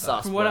I'll for have that, it though.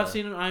 sus. From what I've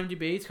seen on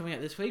IMDb, it's coming out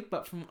this week.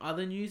 But from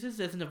other news,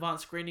 there's an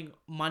advanced screening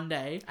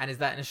Monday. And is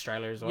that in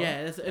Australia as well?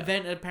 Yeah, there's an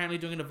event apparently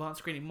doing an advanced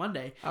screening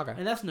Monday. Okay.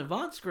 And that's an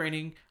advanced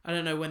screening. I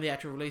don't know when the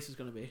actual release is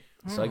going to be.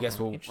 So I guess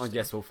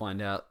Interesting. we'll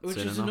find out Which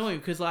soon is enough. annoying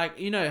because, like,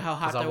 you know how hyped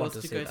 'Cause I I want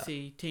was to to see go that.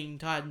 see Teen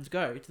Titans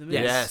Go to the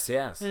movies.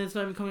 Yes. And it's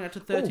not even coming out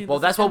to 13th. Well,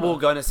 of that's what we September. were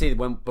going to see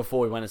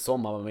before we went and saw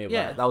Mamma Mia.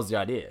 Yeah. Right? That was the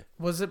idea.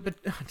 Was it? But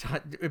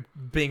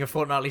being a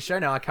fortnightly show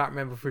now, I can't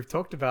remember if we've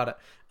talked about it.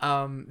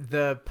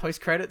 The post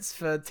credits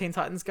for Teen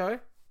Titans Go.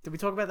 Did we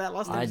talk about that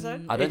last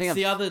episode? I don't think it's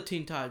I've- the other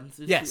Teen Titans.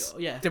 It's Yes.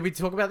 yeah. Did we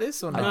talk about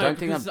this or I no? No, don't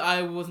think because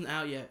I wasn't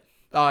out yet.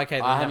 Oh, okay.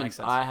 Then I that haven't. makes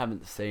sense. I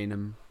haven't seen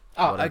them.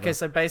 Oh, whatever. okay.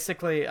 So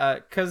basically,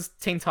 because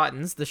Teen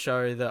Titans, the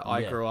show that I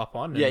Yeah. grew up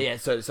on, Yeah, and yeah.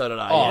 So did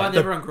I. Oh, yeah. One the-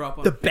 everyone grew up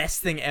on. the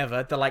best thing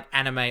ever, the like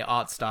anime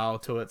art style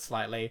to it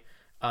slightly.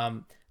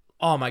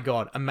 Oh my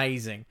god,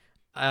 amazing.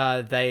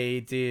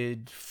 They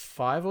did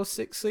 5 or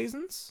 6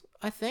 seasons,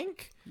 I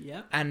think,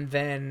 yeah. and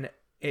then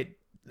it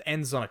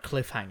ends on a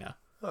cliffhanger.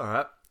 All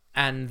right.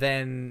 And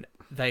then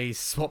they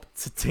swapped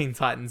to Teen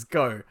Titans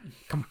Go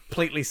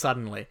completely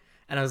suddenly,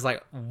 and I was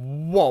like,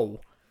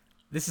 "Whoa,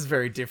 this is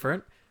very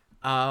different."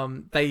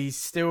 They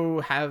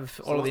still have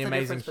all of the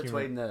amazing difference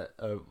humor. between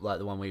the like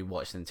the one we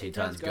watched in Teen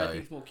Titans I Go.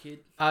 think it's more kid.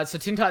 So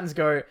Teen Titans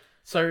Go.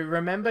 So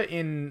remember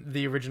in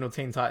the original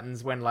Teen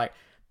Titans when like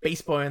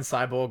Beast Boy and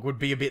Cyborg would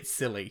be a bit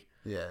silly.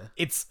 Yeah.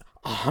 It's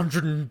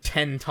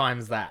 110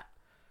 times that,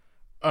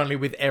 only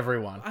with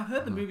everyone. I've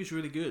heard the movie's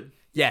really good.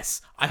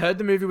 Yes, I heard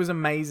the movie was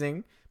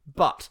amazing,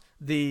 but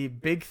the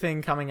big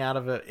thing coming out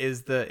of it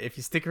is that if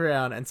you stick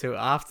around until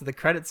after the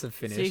credits have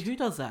See, finished, who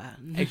does that?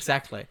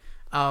 exactly,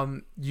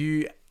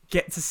 you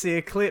get to see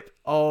a clip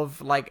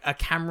of like a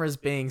camera's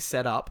being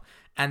set up,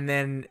 and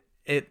then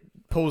it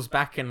pulls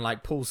back and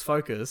like pulls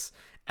focus,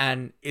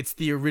 and it's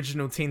the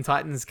original Teen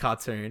Titans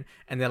cartoon,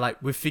 and they're like,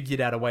 "We've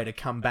figured out a way to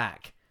come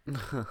back,"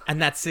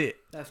 and that's it.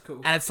 That's cool.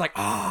 And it's like,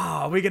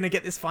 oh, we're gonna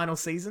get this final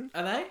season.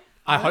 Are they?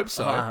 I hope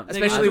so,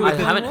 Especially with I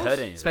the haven't heard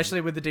any. especially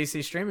with the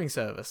DC streaming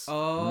service.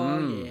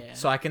 Oh yeah.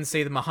 So I can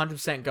see them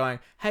 100% going,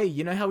 hey,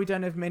 you know how we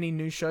don't have many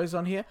new shows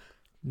on here?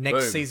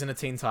 Next Boom. season of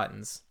Teen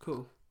Titans.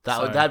 Cool.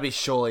 So- That'd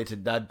surely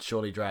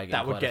drag in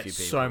That would quite a get few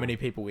people. so many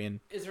people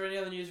in. Is there any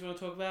other news you want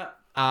to talk about?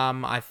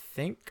 I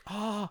think.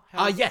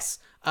 Yes.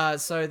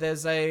 So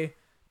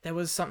there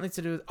was something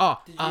to do with.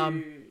 Did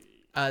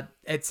you?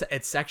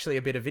 It's actually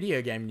a bit of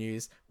video game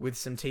news with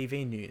some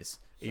TV news.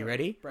 Are you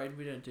ready? Braden,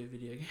 we don't do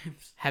video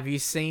games. Have you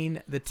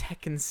seen the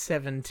Tekken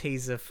 7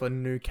 teaser for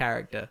new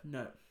character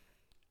No.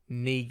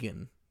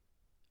 Negan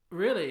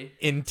Really?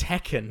 in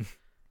Tekken?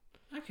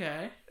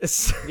 Okay.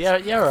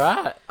 Yeah,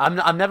 right.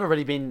 I've never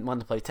really been one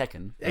to play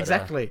Tekken. But,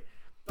 Exactly.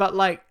 But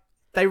like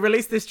they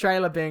released this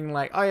trailer being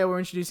like, "Oh yeah, we're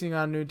introducing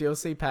our new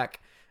DLC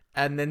pack."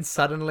 And then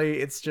suddenly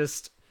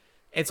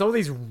it's all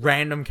these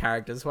random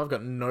characters who I've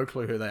got no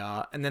clue who they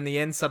are. And then the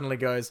end suddenly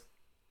goes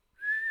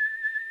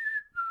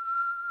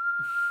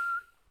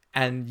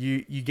and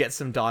you get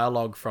some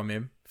dialogue from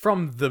him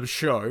from the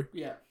show,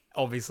 Yeah.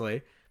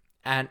 obviously.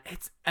 And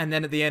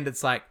then at the end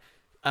it's like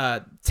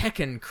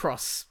Tekken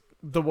cross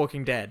The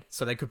Walking Dead.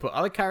 So they could put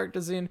other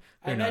characters in.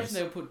 I Who imagine knows?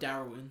 they would put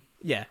Daryl in.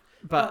 Yeah.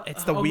 But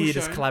it's the I will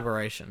weirdest show.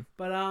 collaboration.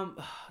 But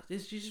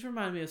this you just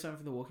reminded me of something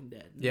from The Walking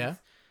Dead. Yeah.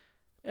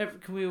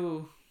 Can we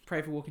all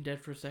pray for Walking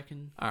Dead for a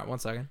second? All right, 1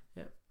 second.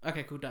 Yeah.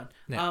 Okay, cool, done.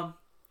 Yeah.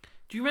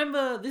 Do you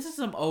remember? This is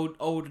some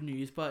old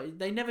news, but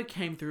they never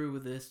came through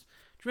with this.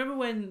 Do you remember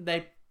when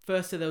they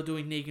first said they were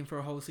doing Negan for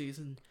a whole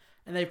season,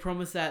 and they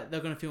promised that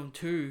they're going to film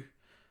 2?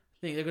 I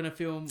think they're going to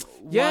film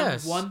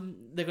Yes. one.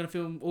 They're going to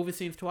film all the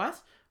scenes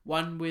twice.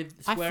 One with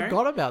I swearing.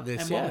 forgot about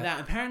this. And Yeah. one without.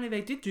 Apparently,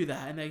 they did do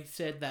that, and they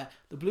said that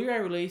the Blu-ray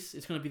release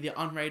is going to be the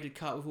unrated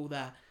cut with all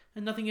that,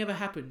 and nothing ever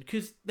happened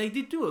because they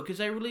did do it because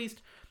they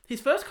released his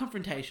first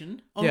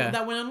confrontation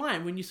that went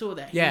online when you saw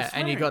that. He was Yeah,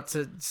 and you swearing. got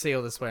to see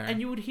all the swearing. And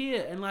you would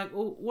hear, and like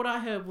what I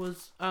heard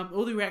was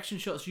all the reaction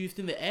shots used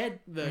in the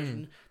Ed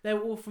version, they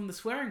were all from the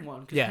swearing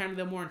one because Yeah. apparently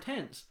they're more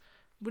intense.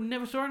 We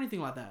never saw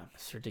anything like that.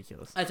 It's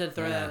ridiculous. I had to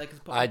throw that out there because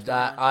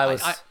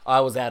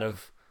I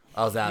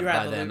was out You're out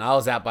by the then. loop. I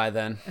was out by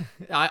then.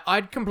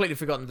 I'd completely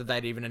forgotten that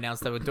they'd even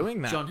announced they were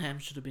doing that. John Hamm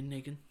should have been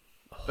Negan.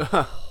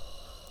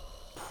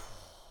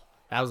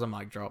 That was a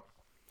mic drop.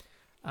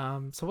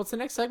 So what's the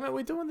next segment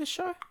we do on this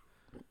show?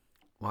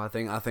 Well, I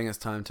think it's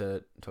time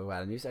to talk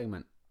about a new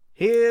segment.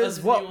 Here's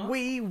New what one?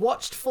 we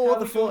watched for How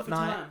the are we doing for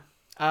fortnight.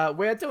 time?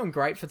 We're doing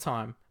great for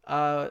time.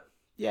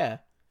 Yeah,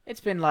 it's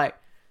been like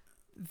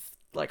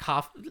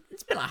half.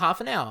 It's been like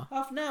half an hour.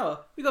 Half an hour.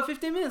 We got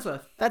 15 minutes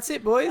left. That's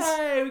it, boys.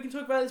 Hey, we can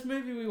talk about this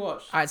movie we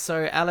watched. All right,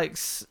 so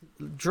Alex,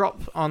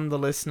 drop on the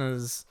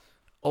listeners,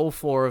 all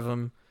 4 of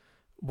them,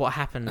 what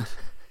happened.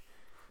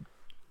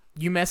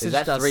 You messaged Is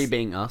that us. 3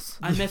 being us?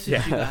 I messaged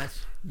Yeah. you guys.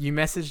 You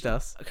messaged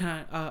us.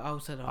 Can I? I'll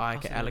set up. I'll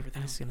Okay, set Alex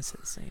everything. is gonna set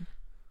the scene.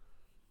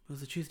 It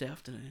was a Tuesday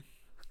afternoon.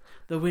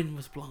 The wind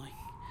was blowing.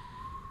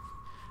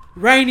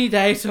 Rainy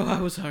day, so I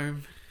was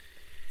home.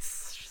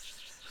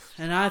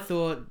 And I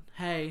thought,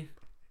 hey,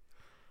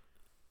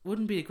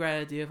 wouldn't be a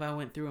great idea if I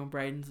went through on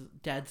Braden's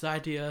dad's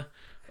idea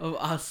of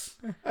us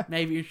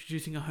maybe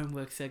introducing a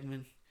homework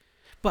segment.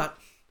 But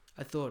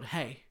I thought,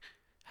 hey,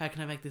 how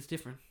can I make this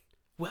different?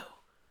 Well,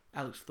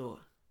 Alex thought,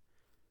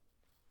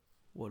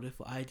 what if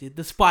I did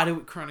the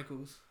Spiderwick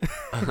Chronicles?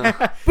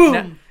 Boom!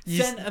 Now,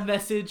 you Sent a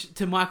message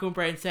to Michael and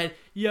Braden, said,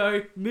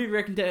 yo, movie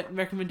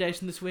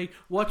recommendation this week,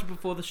 watch it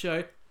before the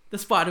show, the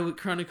Spiderwick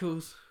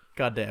Chronicles.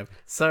 Goddamn.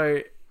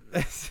 So,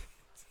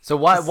 So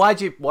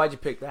why'd you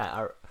pick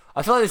that?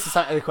 I feel like this is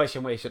something the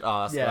question we should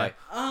ask. Yeah. Like,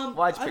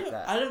 why'd you I pick don't-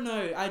 that? I don't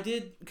know. I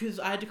did, because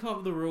I had to come up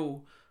with a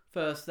rule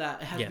first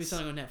that it has to be Yes.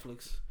 something on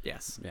Netflix.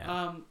 yes.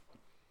 yeah,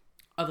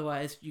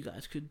 Otherwise, you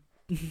guys could...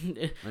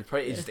 it's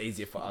probably just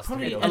easier for us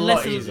Probably to a get lot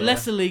less, easier.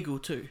 less illegal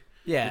too.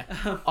 Yeah.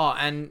 Oh,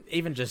 and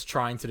even just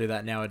trying to do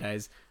that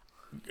nowadays,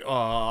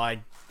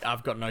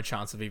 I've got no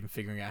chance of even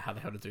figuring out how the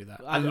hell to do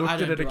that. I I looked at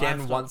don't it do it. again I've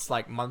stopped. once,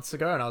 like months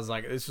ago, and I was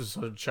like, this has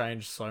sort of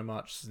changed so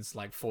much since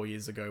like 4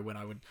 years ago when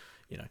I would,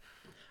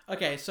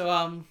 Okay, so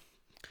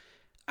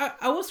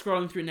I was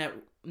scrolling through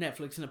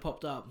Netflix and it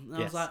popped up, and I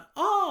Yes. was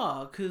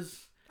like,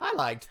 because I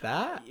liked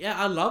that. yeah,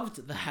 I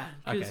loved that.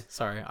 'Cause Okay,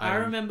 sorry. I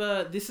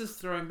remember this is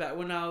throwing back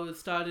when I was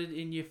started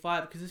in year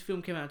 5 because this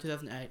film came out in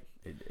 2008,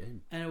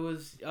 and it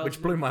was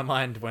Which blew my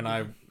mind when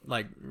I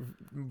like 10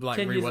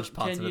 years, rewatched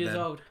parts 10 of it years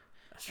then. old.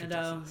 That's And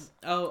ridiculous.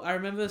 I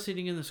remember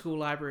sitting in the school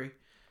library,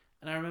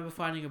 and I remember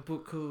finding a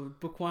book called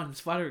Book 1, the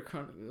Spider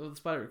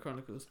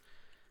Chronicles.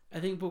 I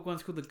think Book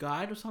 1's called The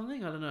Guide or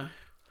something. I don't know.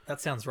 That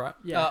sounds right.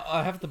 Yeah.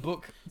 I have the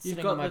book You've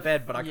sitting got on my the-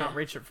 bed, but I yeah. can't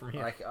reach it from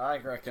here. I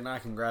reckon I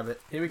can grab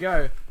it. Here we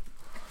go.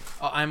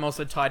 I'm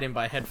also tied in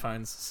by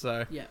headphones,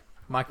 so Yeah.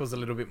 Michael's a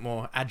little bit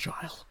more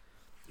agile.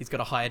 He's got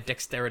a higher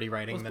dexterity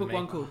rating What's than Book me.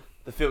 1 called?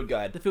 The field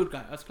guide. The Field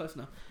Guide. That's close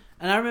enough.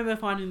 And I remember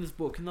finding this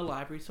book in the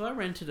library, so I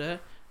rented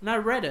it and I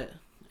read it.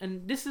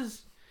 And this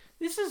is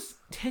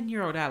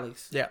 10-year-old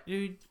Alex. Yeah.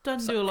 Who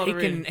doesn't So do a lot he of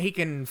can reading. he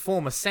can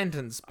form a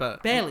sentence,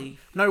 but Barely.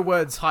 no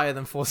words higher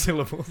than 4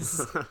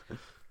 syllables.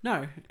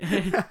 No.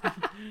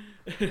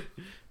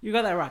 You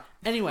got that right.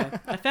 Anyway,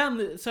 I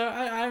found so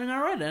I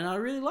read it and I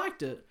really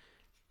liked it.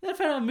 Then I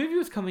found out a movie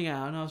was coming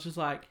out and I was just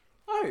like,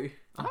 oh,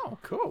 Oh,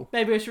 cool.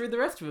 maybe I should read the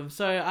rest of them.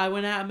 So I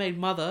went out and made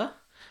Mother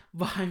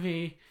buy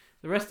me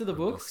the rest of the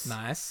books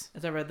Nice.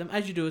 as I read them,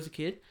 as you do as a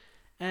kid.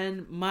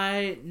 And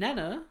my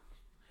nana,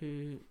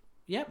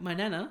 my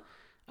nana,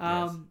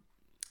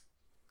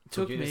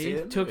 took you to see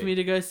the movie. me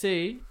to go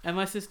see, and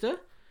my sister,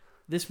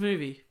 this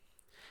movie.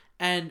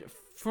 And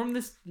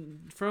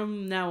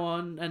from now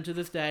on and to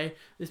this day,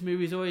 this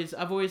movie's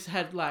I've always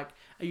had like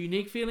a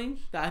unique feeling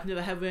that I've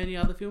never had with any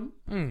other film.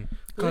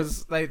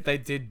 Because they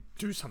did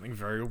do something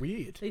very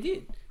weird. They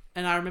did.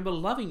 And I remember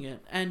loving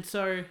it. And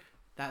so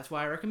that's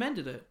why I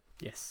recommended it.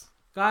 Yes.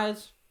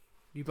 Guys,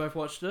 you both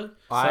watched it.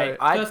 I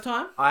First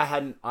time?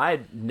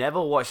 had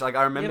never watched. Like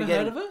I You remember ever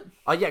getting. heard of it?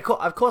 Oh yeah,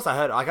 of course I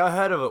heard. Like I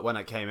heard of it when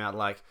it came out.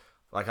 Like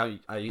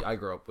I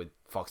grew up with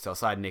Foxtel,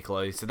 so I had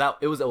Nickelodeon, so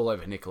it was all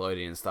over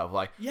Nickelodeon and stuff.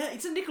 Like Yeah,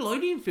 it's a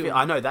Nickelodeon film.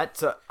 I know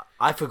that.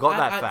 I forgot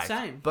that fact.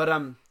 Same. But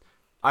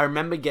I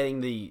remember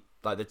getting the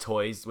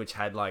toys which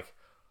had like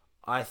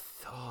I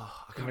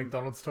can't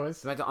McDonald's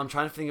toys. I'm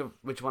trying to think of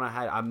which one I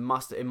had.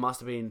 It must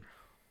have been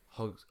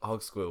Hog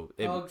Squill.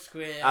 Dog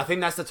Square. I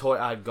think that's the toy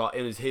I got.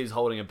 He was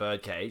holding a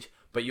bird cage,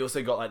 but you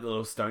also got like the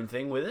little stone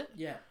thing with it.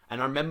 Yeah.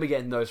 And I remember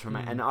getting those from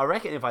it. And I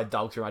reckon if I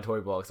dug through my toy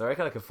box, I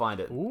reckon I could find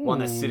it. One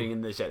that's Ooh. sitting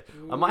in the shed.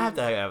 I might have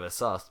to have a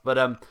suss.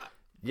 But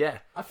yeah.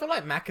 I feel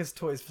like Macca's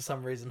toys for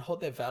some reason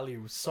hold their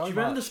value so Do you much.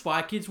 remember the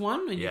Spy Kids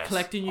one? And Yes. you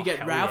collect and you Oh, get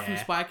hell Ralph yeah. from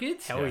Spy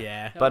Kids? Hell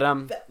yeah. But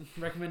That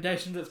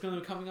recommendation that's going to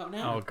be coming up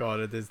now. Oh god,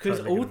 it is. Because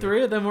totally all gonna be-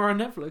 3 of them are on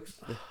Netflix.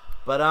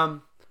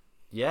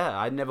 yeah,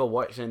 I never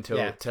watched it until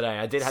Yeah. today.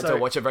 I did have So- to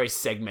watch it very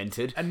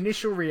segmented.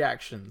 Initial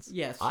reactions.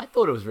 Yes. I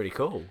thought it was really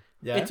cool.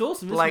 Yeah. It's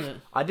awesome, isn't Like it?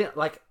 I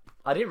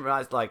didn't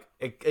realize like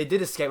it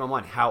did escape my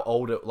mind how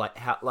old it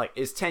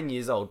it's 10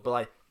 years old, but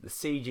like the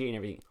CG and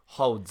everything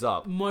holds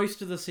up.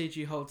 Most of the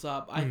CG holds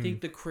up. I think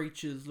the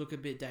creatures look a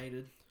bit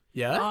dated.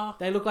 Yeah.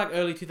 They look like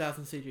early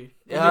 2000 CG.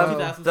 Early Um,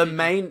 2000 The CG.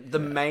 main The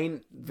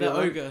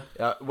villain,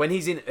 ogre. when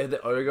he's in the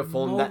ogre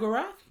form,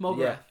 Morgorath?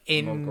 yeah,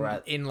 In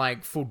Morgorath. in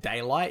like full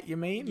daylight, you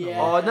mean? Yeah.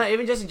 Oh no,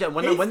 even just in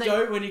general, He's when they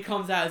dope when he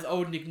comes out as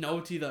old Nick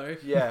Nolte though.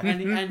 yeah. And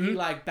he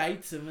like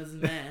baits him as a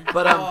man.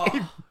 But,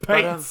 Oh.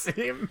 Paints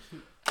him.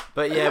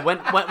 But yeah, when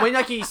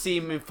like you see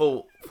him in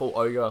full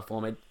ogre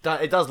form, it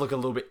does look a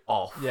little bit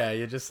off. Yeah,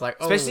 you're just like,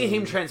 oh. Especially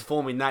him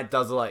transforming. That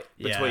does like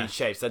between Yeah.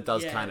 shapes. That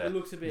does Yeah, kind it of.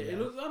 looks a bit. It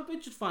looks.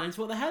 It's just fine. It's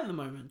what they had at the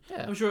moment.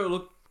 Yeah. I'm sure it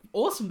looked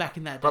awesome back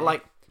in that day. But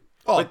like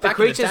Oh, with the back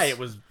in the creatures- day, it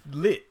was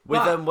lit. with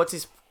But- what's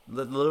his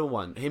the little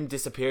one? Him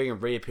disappearing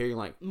and reappearing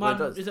like.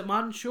 Martin, is it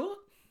Martin Short?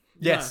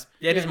 Yes.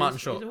 No. Yeah, it is Martin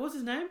Short. What's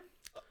his name?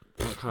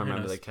 I can't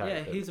remember the knows?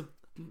 character. Yeah, he's a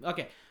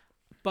okay.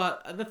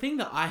 But the thing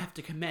that I have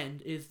to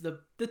commend is the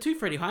two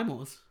Freddie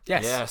Highmores.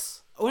 Yes.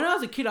 Yes. When I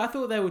was a kid, I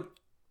thought they were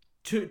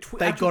They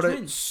actual got it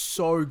twins.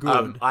 so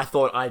good. I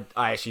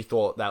actually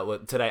thought that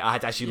was today. I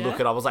had to actually look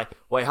Yeah? it up. I was like,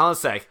 wait, hold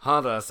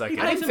on a second.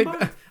 I Jason didn't think.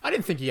 Bourne. I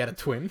didn't think he had a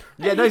twin.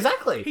 Yeah, no,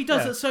 exactly. He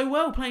does Yeah. it so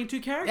well playing two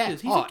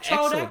characters. Yeah. He's a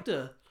child Excellent.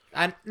 actor.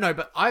 And no,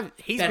 but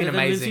he's Better been than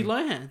amazing.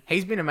 Lindsay Lohan.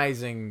 He's been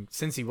amazing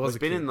since he was He's a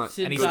been kid. in like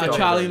Since he's Good still Doctor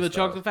Charlie and and the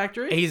stuff. Chocolate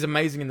Factory. He's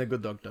amazing in The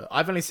Good Doctor.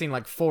 I've only seen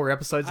like 4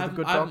 episodes of The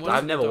Good I haven't Doctor. watched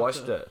I've never Doctor.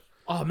 watched it.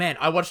 Oh man,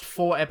 I watched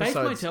 4 Bates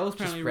episodes Motel is just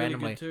apparently really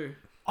randomly. good too.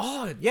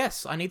 Oh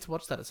yes, I need to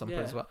watch that at some point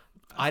Yeah. as well.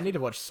 I need to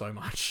watch so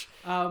much.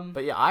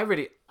 But yeah, I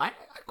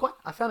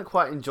found it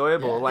quite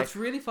enjoyable. Like it's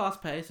really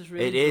fast paced. It's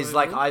really it is.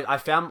 Like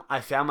enjoyable. I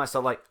found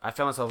myself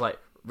like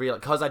real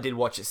because I did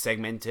watch it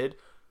segmented.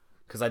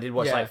 Because I did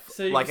watch Yeah.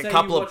 So you like say a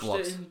couple you of watched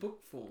blocks. it in book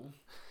form.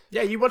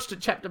 Yeah, you watched it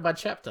chapter by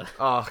chapter.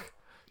 Oh,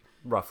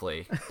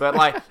 roughly. But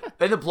like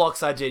in the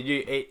blocks I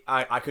did,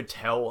 I could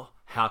tell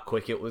how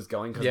quick it was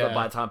going because Yeah.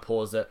 by the time I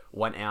paused it,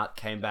 went out,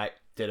 came back,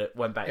 did it,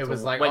 went back. It to,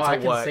 was like, went oh, to I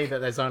can work, see that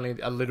there's only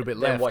a little bit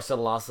then left. watched the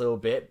last little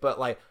bit. But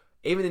like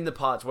even in the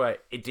parts where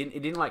it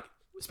didn't like,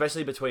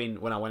 especially between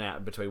when I went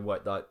out between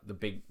what the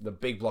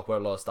big block where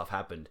a lot of stuff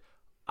happened.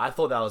 I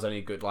thought that was only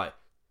a good like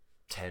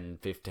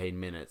 10-15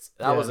 minutes.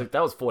 That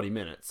was 40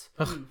 minutes.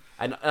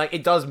 And like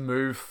it does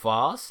move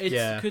fast. It's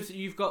Yeah. because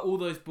you've got all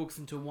those books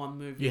into one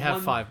movie. You have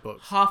One 5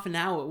 books. Half an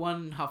hour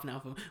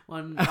film.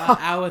 1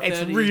 hour 30.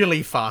 It's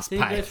really fast I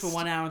think it goes paced. for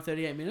 1 hour and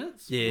 38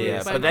 minutes.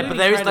 Yeah, but including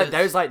there is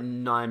credits. like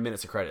 9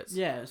 minutes of credits.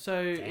 Yeah,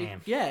 so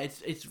Damn.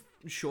 it's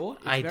short.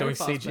 It's I very doing CG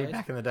fast-paced.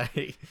 back in the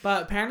day.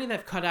 But apparently they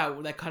cut out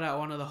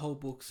one of the whole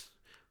books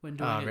when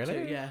doing Oh it really?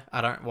 too. Yeah,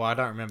 I don't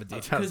remember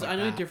details. because like I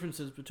know that.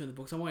 differences between the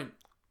books. I won't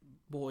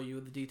bore you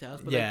with the details,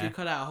 but Yeah. they did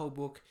cut out a whole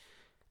book.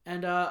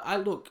 And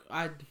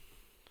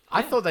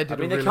I thought they did. I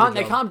mean, a they really can't good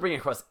they job. can't bring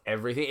across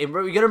everything. You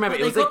got to remember,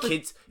 But it was they a got the-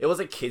 kids. It was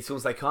a kids film,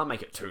 so they can't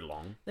make it too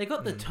long. they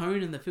got the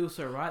tone and the feel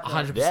so right. though.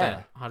 100%.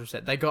 Yeah.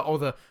 100%. They got all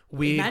the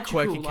weird, Magical,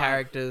 quirky like-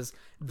 characters,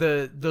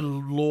 the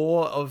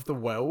lore of the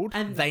world,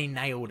 And- and they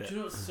nailed Do it. you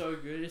know what's so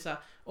good? It's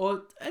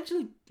or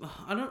actually,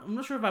 I'm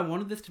not sure if I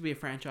wanted this to be a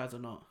franchise or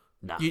not.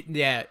 Nah.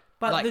 Yeah,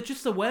 But like,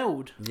 just the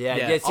world. Yeah,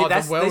 Yeah. yeah. See, Oh, the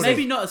that's world is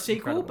Maybe not a sequel,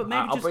 incredible. but maybe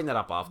I'll just bring that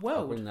up after. I'll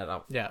world. bring that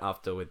up Yeah.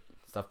 after with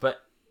stuff.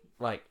 But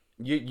like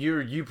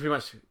you pretty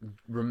much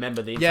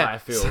remember the entire yeah.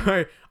 film.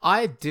 So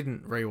I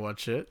didn't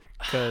rewatch it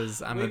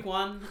because week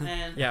 1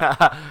 and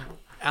yeah.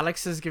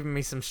 Alex has given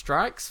me some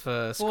strikes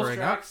for 4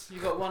 screwing up. strikes. You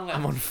got 1 left.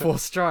 I'm on 4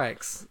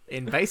 strikes.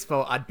 In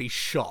baseball, I'd be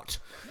shot.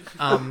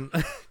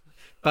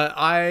 But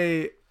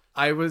I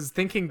was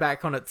thinking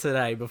back on it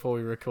today before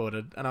we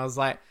recorded, and I was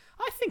like,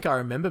 I think I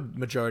remember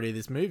majority of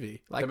this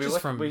movie, like we just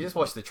from just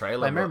watched the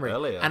trailer my memory.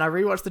 earlier. And I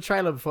rewatched the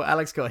trailer before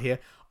Alex got here.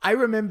 I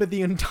remember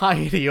the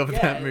entirety of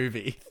Yeah. that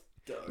movie,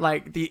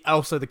 like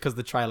because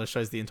the trailer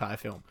shows the entire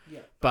film. Yeah.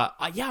 But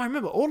I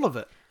remember all of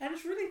it. And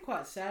it's really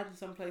quite sad in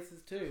some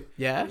places too.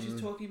 Yeah. When she's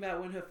talking about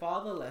when her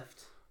father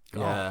left,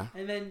 yeah,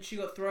 and then she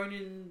got thrown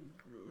in.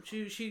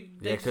 She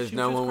because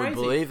no one would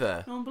believe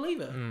her. No one believe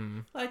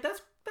her. Like that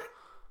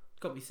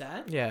got me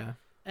sad. Yeah.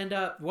 And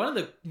one of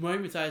the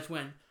moments I just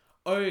went,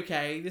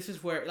 okay, this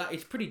is where like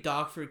it's pretty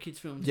dark for a kids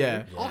film. Too.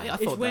 Yeah. Oh, yeah, I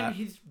It's thought when that.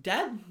 his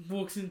dad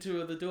walks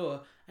into the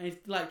door and he's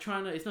like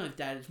trying to. It's not his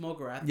dad. It's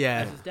Mograth. Yeah.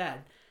 That's his dad,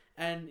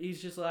 and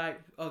he's just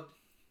like, oh,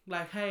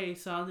 like, hey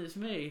son, it's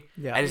me.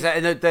 Yeah.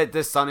 And,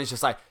 the son is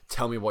just like,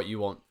 tell me what you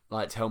want.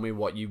 Like, tell me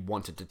what you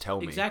wanted to tell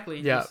me. Exactly.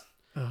 and Yeah. he's-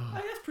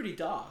 like, that's pretty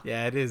dark.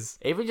 Yeah, it is.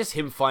 Even just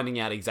him finding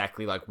out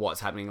exactly like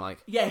what's happening. Like,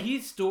 Yeah,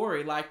 his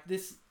story, like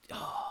this.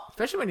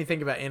 Especially when you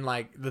think about in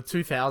like the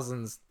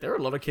 2000s, there are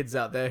a lot of kids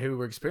out there who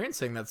were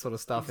experiencing that sort of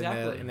stuff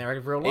Exactly. in their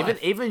real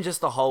life. even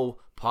just the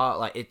whole part,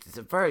 like it's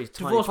a very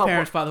tiny Divorced part.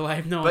 parents, by the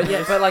way. No, But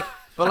yeah, but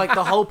like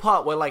the whole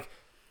part where like,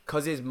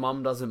 cause his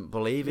mum doesn't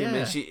believe him, Yeah.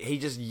 and he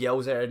just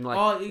yells at her, and like,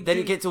 Oh, then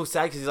he gets all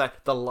sad because he's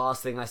like, the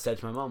last thing I said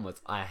to my mum was,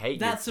 I hate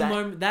that's you. the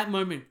moment. That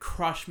moment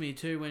crushed me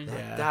too. When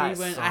that he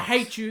went, I sucks.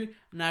 hate you,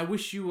 and I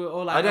wish you were.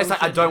 Or like, I know it's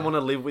like, wish I don't want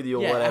to live with you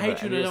or Yeah, whatever. I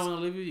hate you, and I it's- don't want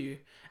to live with you.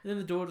 And then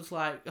the daughter's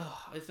like, oh,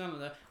 it's none of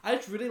that. I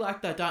just really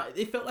like that.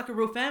 It felt like a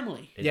real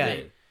family. It yeah.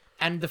 did.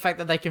 And the fact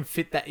that they can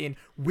fit that in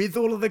with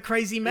all of the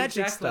crazy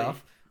magic Exactly.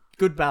 stuff,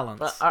 good balance.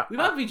 But, We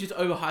might be just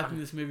overhyping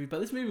this movie, but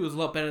this movie was a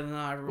lot better than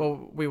I.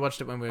 Well, we watched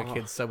it when we were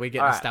kids, so we get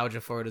Alright.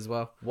 nostalgia for it as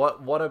well.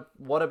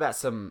 what about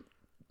some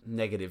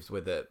negatives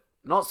with it?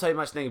 Not so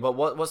much negative, but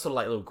what sort of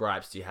like little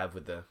gripes do you have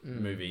with the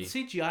movie?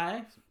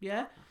 CGI,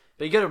 yeah.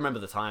 But you got to remember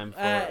the time. For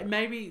it.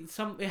 Maybe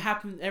it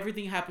happened.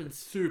 Everything happened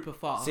super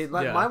fast. See,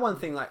 like Yeah. my one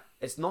thing, like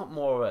it's not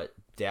more a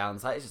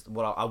downside. It's just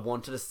what I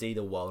wanted to see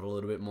the world a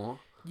little bit more.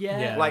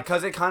 Yeah. Like,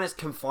 because it kind of is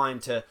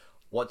confined to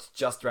what's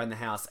just around the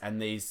house and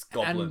these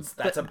goblins.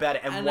 That's about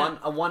it. And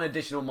one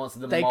additional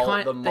monster, They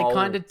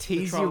kind of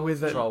tease you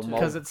with it troll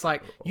because mole. it's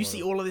like you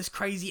see all of this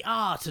crazy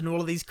art and all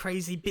of these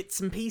crazy bits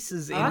and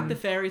pieces. I like the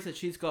fairies that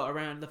she's got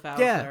around the flower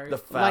Yeah. fairies. The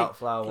flower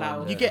Flowers.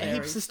 one. You get Fairies.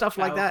 heaps of stuff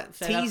like that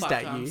Say that teased 5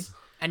 at you, times.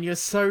 and you're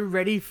so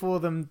ready for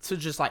them to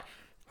just like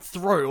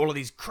throw all of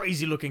these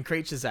crazy looking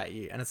creatures at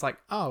you, and it's like,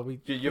 oh,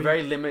 You're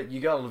very limited. You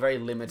got a very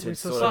limited We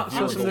saw sort some- of saw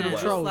view some of the little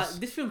world. trolls.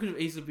 Like, this film could have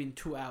easily been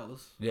 2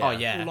 hours. Yeah. Oh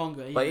yeah, Or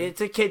longer. But even. it's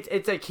a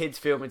kids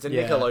film. It's a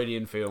Yeah.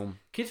 Nickelodeon film.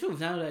 Kids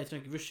films nowadays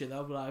don't give a shit.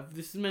 They'll be like, if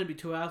this is meant to be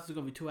 2 hours, it's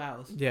going to be 2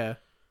 hours. yeah.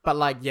 But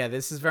like, yeah,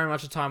 this is very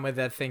much a time where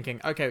they're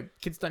thinking, okay,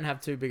 kids don't have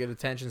too big of an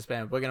attention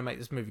span. We're gonna make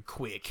this movie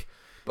quick.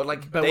 But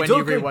like, But they when do a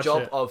you good rewatch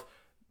job it- of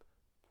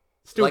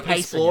Still like pacing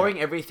exploring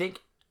it. everything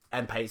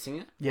and pacing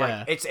it.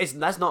 Yeah. Like,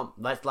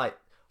 that's like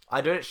I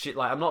don't shit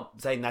like I'm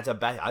not saying that's a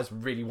bad. I just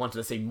really wanted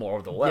to see more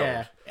of the world.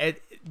 Yeah,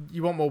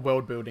 you want more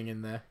world building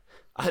in there.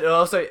 And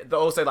also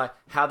like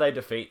how they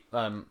defeat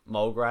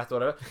Molgrath or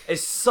whatever.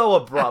 It's so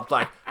abrupt.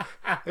 Like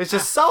it's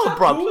just so How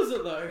abrupt. cool is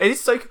it though? It is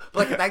so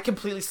like that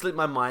completely slipped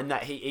my mind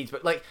that he eats,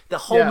 but like the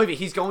whole Yeah. movie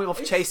he's going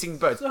off chasing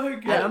birds. So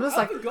good. And I'm just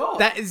I like, forgot.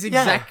 That is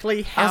Yeah. exactly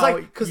I how was like,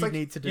 because you like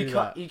need to do you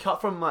that.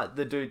 cut from like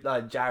the dude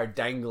Jared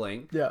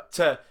dangling Yeah.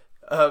 to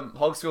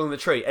Hogskull in the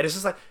tree, and it's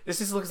just like this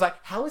just looks like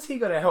how is he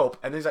gonna help?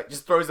 And he's like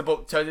just throws the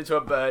book, turns into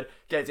a bird,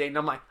 gets eaten.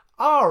 I'm like,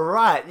 all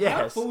right, How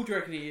yes. fool do you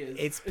reckon he is?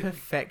 It's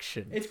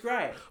perfection. It's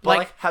great. But,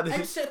 like- how this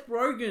And is. Seth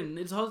Rogen.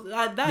 It's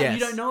like that. Yes. You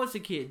don't know it's a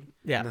kid.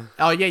 Yeah.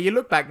 Oh yeah, you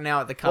look back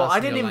now at the cast. Well, I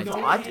and didn't you're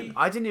even. like,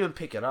 I didn't even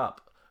pick it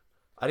up.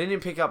 I didn't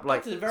even pick up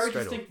like. That's a very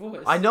straight distinct away.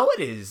 voice. I know it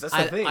is. That's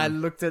the thing. I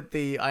looked at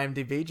the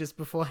IMDb just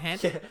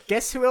beforehand. Yeah.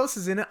 Guess who else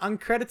is in it?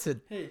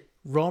 Uncredited. Hey,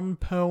 Ron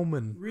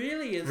Perlman.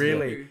 really is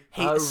Really?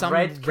 who? Some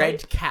Red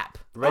red cap.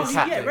 Red Oh,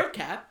 Cap. yeah, Red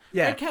Cap.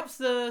 Yeah. Red Cap's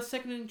the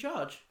second in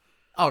charge.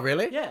 Oh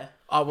really? Yeah.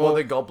 Oh Well, well,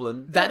 the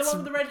Goblin. that's the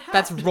one with the red hat.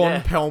 that's Ron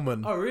Yeah.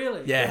 Perlman. Oh,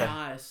 really? Yeah.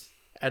 Nice.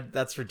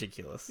 That's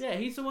ridiculous. Yeah,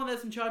 he's the one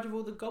that's in charge of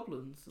all the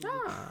goblins.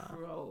 Ah.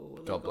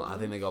 Goblin. I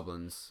think the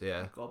goblins.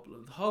 Yeah.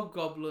 Goblins.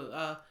 Hobgoblin.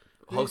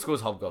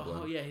 Hogskull's Hobgoblin.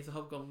 Oh, yeah, he's a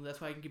hobgoblin. That's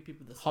why I can give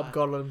people the side.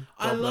 Hobgoblin.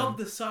 I Goblin. love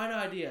the side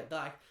idea.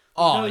 Like,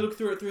 Oh, look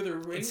through the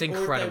ring. it's Or if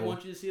incredible. they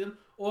want you to see them.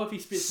 Or if he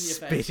spits in your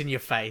spit face. in your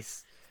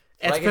face.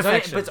 It's Like,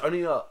 perfection. but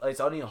it's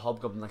only a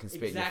hobgoblin that can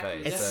spit Exactly. in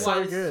your face. It's That's so, so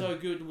why it's good. so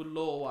good with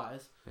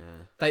lore-wise.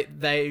 yeah.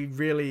 They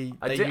really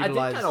I they did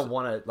utilize. kind of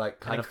want to like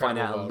kind of find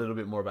out incredible a world. little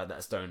bit more about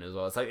that stone as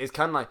well. It's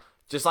kind of like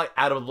just like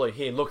out of the blue.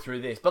 Here, look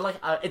through this. But like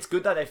it's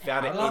good that they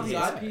found I it love in the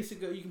his. eyepiece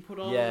you can put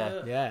on.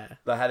 Yeah. Yeah,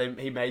 They had him.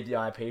 He made the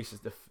eyepiece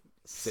just to.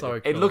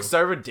 so cool. It looks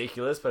so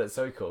ridiculous, but it's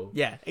so cool.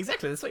 Yeah,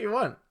 exactly. That's what you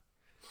want.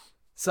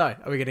 So,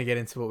 are we gonna get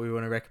into what we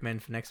want to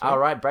recommend for next week? All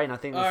right, Brain. I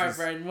think this All right, is.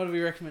 Brayden, what are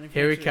we recommending? For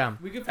Here we next week? come.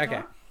 We good for Okay.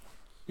 time?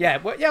 Yeah,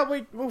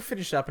 we'll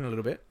finish it up in a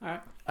little bit. All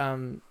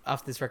right.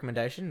 After this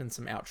recommendation and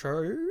some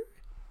outro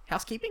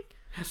housekeeping.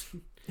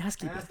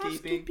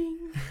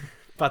 Housekeeping.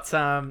 But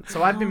so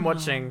I've been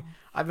watching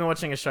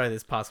a show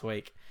this past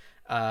week.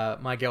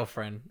 My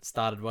girlfriend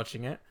started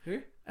watching it.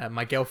 Who?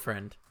 My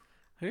girlfriend.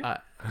 Who? I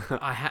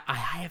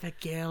have a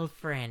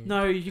girlfriend.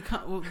 No, you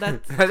can't. Well,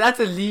 that's That's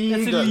illegal.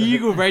 that's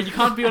illegal, Brayden. You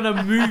can't be on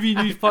a movie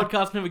news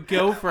podcast and have a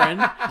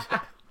girlfriend.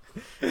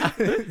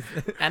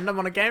 And I'm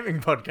on a gaming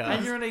podcast.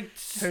 And you're on a.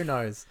 Who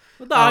knows?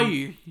 What are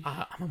you?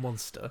 I'm a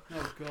monster.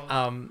 Oh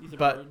god. He's a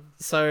But Brayden.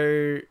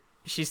 so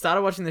she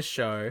started watching this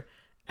show,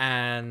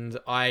 and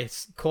I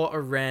caught a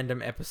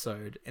random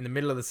episode in the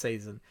middle of the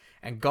season,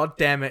 and god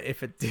damn it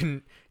if it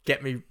didn't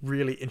get me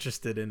really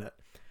interested in it.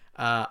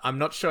 I'm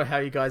not sure how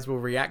you guys will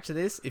react to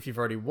this, if you've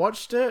already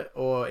watched it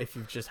or if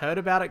you've just heard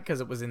about it because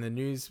it was in the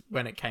news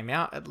when it came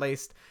out. At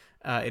least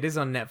it is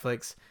on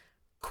Netflix.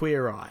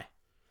 Queer Eye.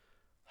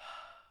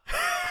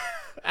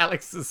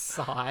 Alex's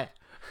sigh.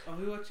 Are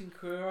we watching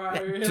Queer Eye?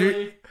 Do-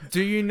 Really?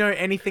 Do you know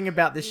anything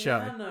about this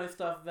Yeah, show? I know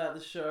stuff about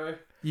the show.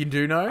 You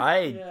do know?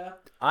 Yeah.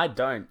 I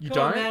don't. You Come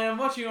on, don't? man. I'm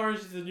watching Orange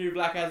is the New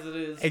Black as it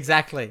is.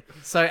 Exactly.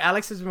 So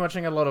Alex has been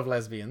watching a lot of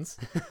lesbians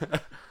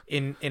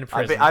in I've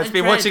prison. been, I've And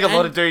been trans, watching a lot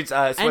and- of dudes,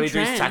 sweaty dudes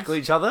trans. tackle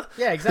each other.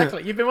 Yeah,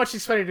 exactly. You've been watching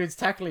sweaty dudes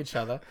tackle each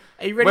other.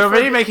 Are you ready? We're for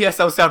already making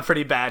ourselves sound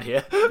pretty bad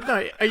here.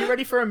 No. Are you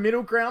ready for a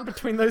middle ground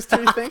between those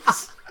two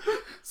things?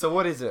 So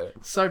what is it?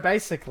 So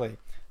basically,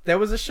 there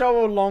was a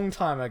show a long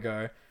time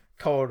ago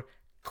called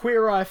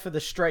Queer Eye for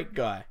the Straight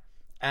Guy,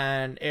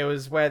 and it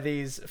was where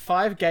these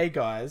 5 gay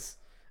guys,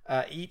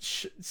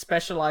 each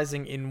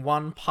specializing in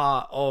one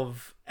part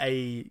of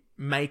a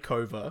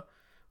makeover,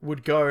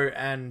 would go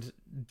and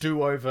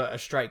do over a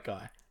straight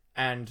guy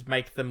and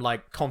make them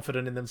like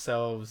confident in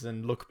themselves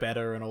and look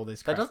better and all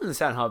this That crap. doesn't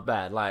sound half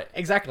bad.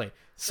 Exactly.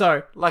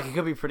 So Like it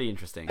could be pretty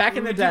interesting. back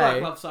in We the do like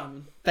day, Love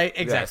Simon. they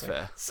exactly.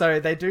 fair. So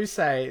they do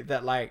say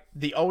that like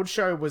the old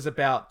show was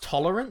about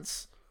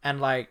tolerance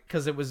and like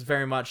because it was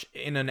very much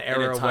in an in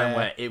era a time where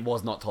where it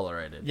was not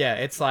tolerated. yeah,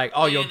 it's like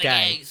oh you're the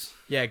gay. gays.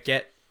 Yeah,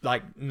 get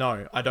like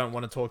no, I don't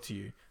want to talk to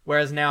you.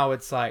 Whereas now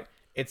it's like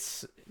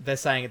they're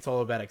saying it's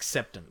all about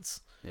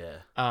acceptance.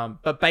 Yeah.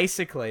 But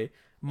basically,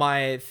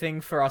 my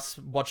thing for us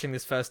watching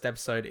this first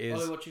episode Are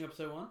is we watching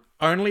episode 1?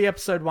 only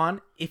episode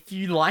 1. If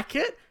you like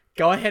it,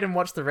 go ahead and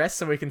watch the rest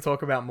so we can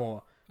talk about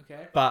more.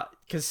 Okay. But,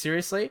 because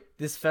seriously,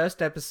 this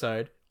first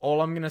episode,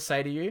 all I'm going to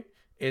say to you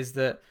is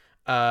that,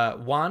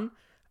 one,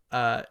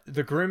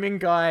 the grooming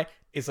guy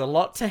is a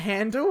lot to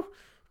handle,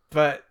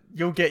 but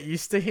you'll get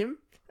used to him.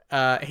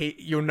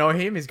 You'll know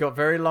him. He's got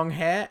very long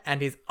hair,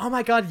 and he's, oh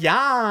my god,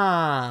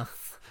 yeah.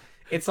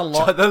 It's a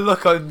lot. The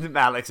look on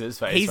Alex's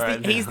face.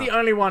 He's the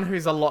only one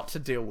who's a lot to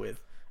deal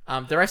with.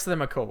 The rest of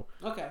them are cool.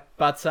 Okay.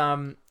 But so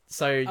I'm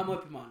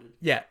open-minded.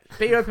 yeah,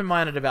 be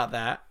open-minded about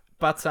that.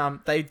 But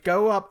they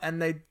go up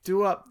and they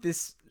do up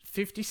this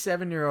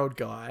 57-year-old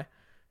guy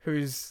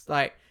who's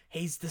like,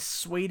 he's the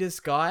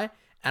sweetest guy.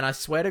 And I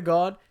swear to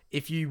God,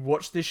 if you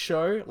watch this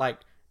show like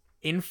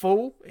in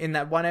full in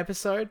that one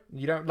episode,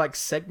 you don't like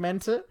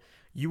segment it,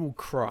 you will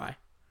cry.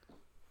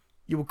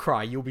 You will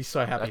cry. You'll be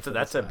so happy.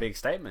 That's a big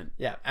statement.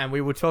 Yeah, and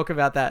we will talk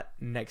about that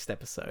next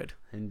episode.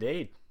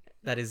 Indeed.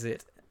 That is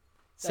it.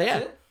 So That's yeah,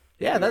 it?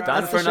 yeah, Done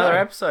Done that's for the another show.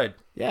 episode.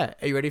 Yeah,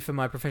 are you ready for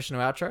my professional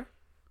outro?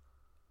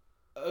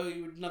 Oh,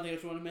 nothing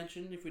else you want to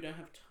mention if we don't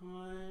have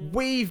time?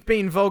 We've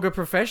been Vulgar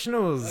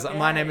Professionals. Okay.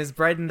 My name is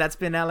Braden. That's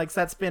been Alex.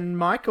 That's been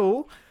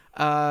Michael.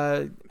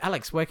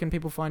 Alex, where can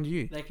people find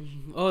you? They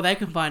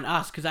can find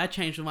us because I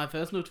changed on my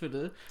personal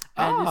Twitter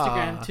and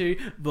Instagram to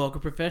Vulgar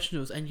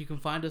Professionals, and you can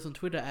find us on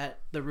Twitter at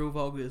The Real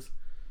Vulgars.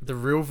 The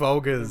Real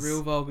Vulgars. The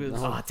Real Vulgars.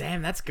 Oh,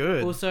 damn, that's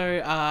good.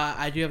 Also,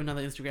 I do have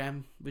another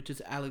Instagram, which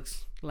is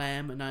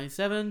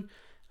AlexLam97.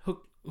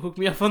 Hook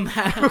me up on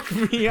that.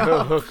 Hook me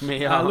up. Hook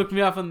me up. Look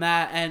me up on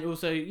that, and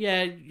also,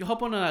 yeah, you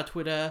hop on our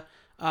Twitter.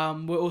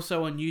 We're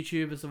also on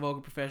YouTube as The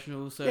Vulgar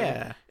Professionals, so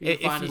Yeah. you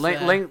can find us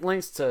there.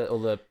 Links to all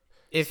the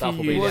If stuff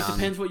will you be Well, it down.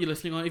 depends what you're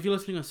listening on. If you're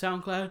listening on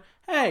SoundCloud,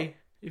 hey,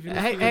 if you're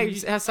listening Hey,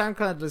 on our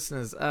SoundCloud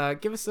listeners,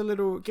 give us a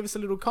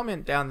little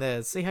comment down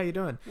there. See how you're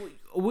doing.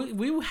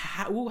 we'll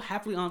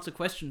happily answer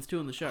questions too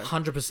on the show.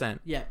 100%.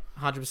 Yeah,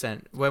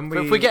 100%.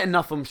 If we get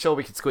enough, I'm sure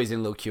we could squeeze in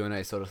a little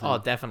Q&A sort of thing. Oh,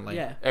 definitely.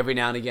 yeah. Every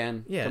now and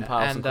again, Yeah.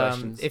 compile some And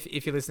questions.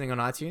 if you're listening on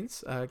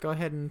iTunes, go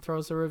ahead and throw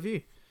us a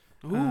review.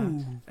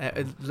 Ooh.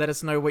 Let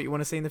us know what you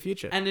want to see in the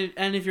future. And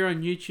if you're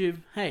on YouTube,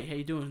 hey, how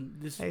you doing?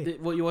 Hey.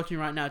 What you're watching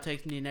right now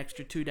takes me an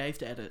extra 2 days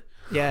to edit.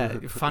 Yeah,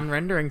 fun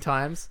rendering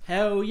times.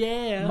 Hell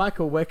yeah!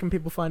 Michael, where can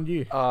people find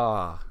you?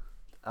 I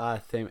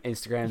think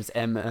Instagram's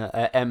M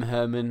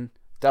Herman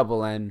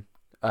N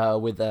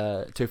with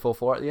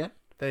 244 at the end.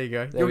 There you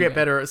go. There You'll we get go.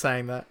 better at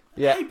saying that.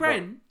 Yeah. Hey,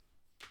 Brayden,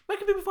 where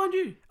can people find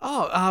you?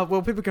 Oh,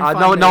 well, people can No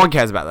find one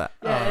cares about that.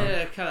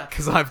 Yeah, cut out.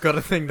 because I've got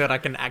a thing that I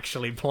can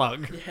actually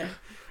plug. Yeah.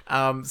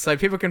 So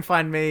people can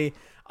find me.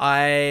 I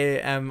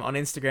am on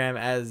Instagram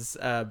as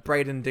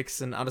Braden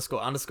Dixon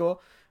 __,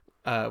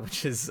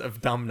 which is a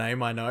dumb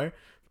name, I know.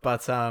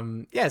 But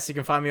yeah, so you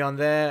can find me on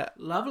there.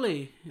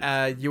 Lovely.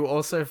 You'll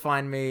also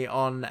find me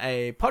on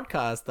a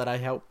podcast that I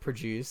help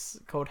produce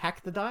called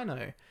Hack the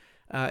Dino.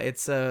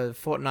 It's a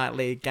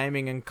fortnightly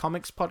gaming and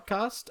comics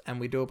podcast, and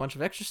we do a bunch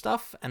of extra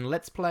stuff and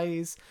let's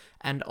plays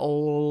and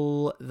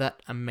all that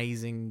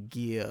amazing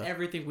gear.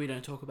 Everything we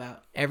don't talk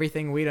about.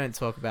 Everything we don't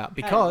talk about Hey,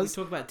 because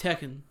we talk about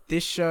Tekken.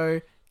 this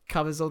show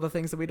covers all the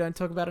things that we don't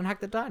talk about on Hack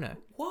the Dino.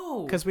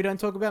 Whoa. Because we don't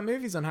talk about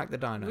movies on Hack the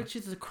Dino. Which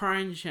is a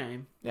crying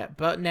shame. Yeah,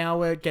 but now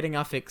we're getting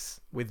our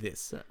fix with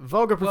this.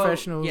 Vulgar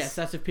Professionals, Well, yes,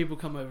 that's if people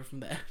come over from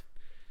there.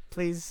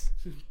 please.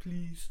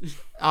 Please.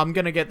 I'm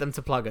going to get them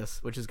to plug us,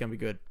 which is going to be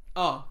good.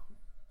 Oh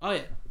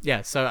yeah.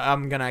 Yeah, so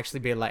I'm going to actually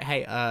be like,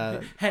 hey,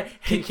 Hey,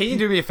 Can you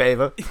do me a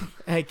favor?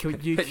 hey, can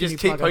you Just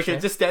keep plug our poking. show?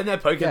 Just stand there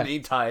poking Yeah. the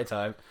entire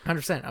time.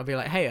 100%. I'll be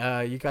like,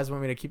 hey, you guys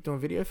want me to keep doing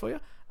video for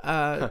you?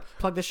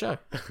 Plug the show.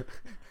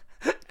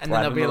 And then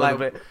Bribe they'll them be a like,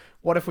 little bit.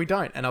 what if we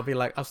don't? And I'll be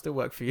like, I'll still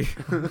work for you.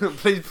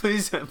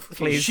 please.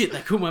 Please. shit,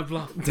 they call my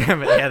bluff.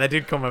 Damn it. Yeah, they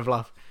did call my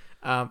bluff.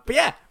 But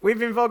yeah, we've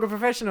been Vulgar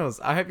Professionals.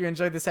 I hope you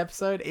enjoyed this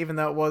episode, even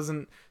though it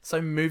wasn't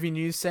so movie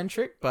news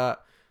centric,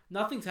 but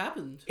Nothing's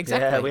happened.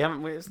 exactly. Yeah, we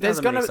haven't. there's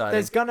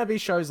gonna be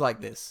shows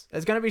like this.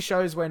 There's gonna be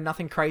shows where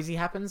nothing crazy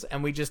happens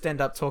and we just end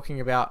up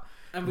talking about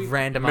And we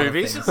random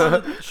Movies?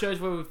 other things. shows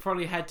where we've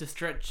probably had to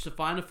stretch to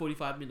find a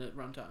 45-minute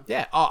runtime.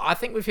 Yeah, I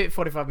think we've hit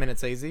 45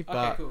 minutes easy, but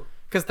Okay, cool.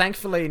 because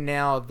thankfully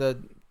now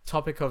the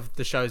topic of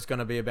the show is going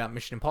to be about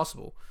Mission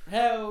Impossible.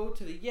 Hell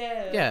to the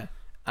yeah.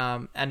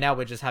 Yeah. And now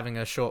we're just having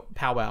a short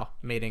powwow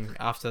meeting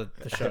after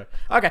the show.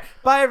 Okay,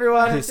 bye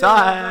everyone. Peace.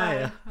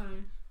 Bye.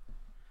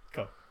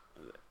 Cool.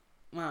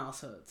 My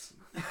ass hurts.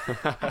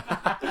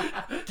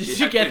 Did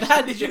you get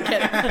that?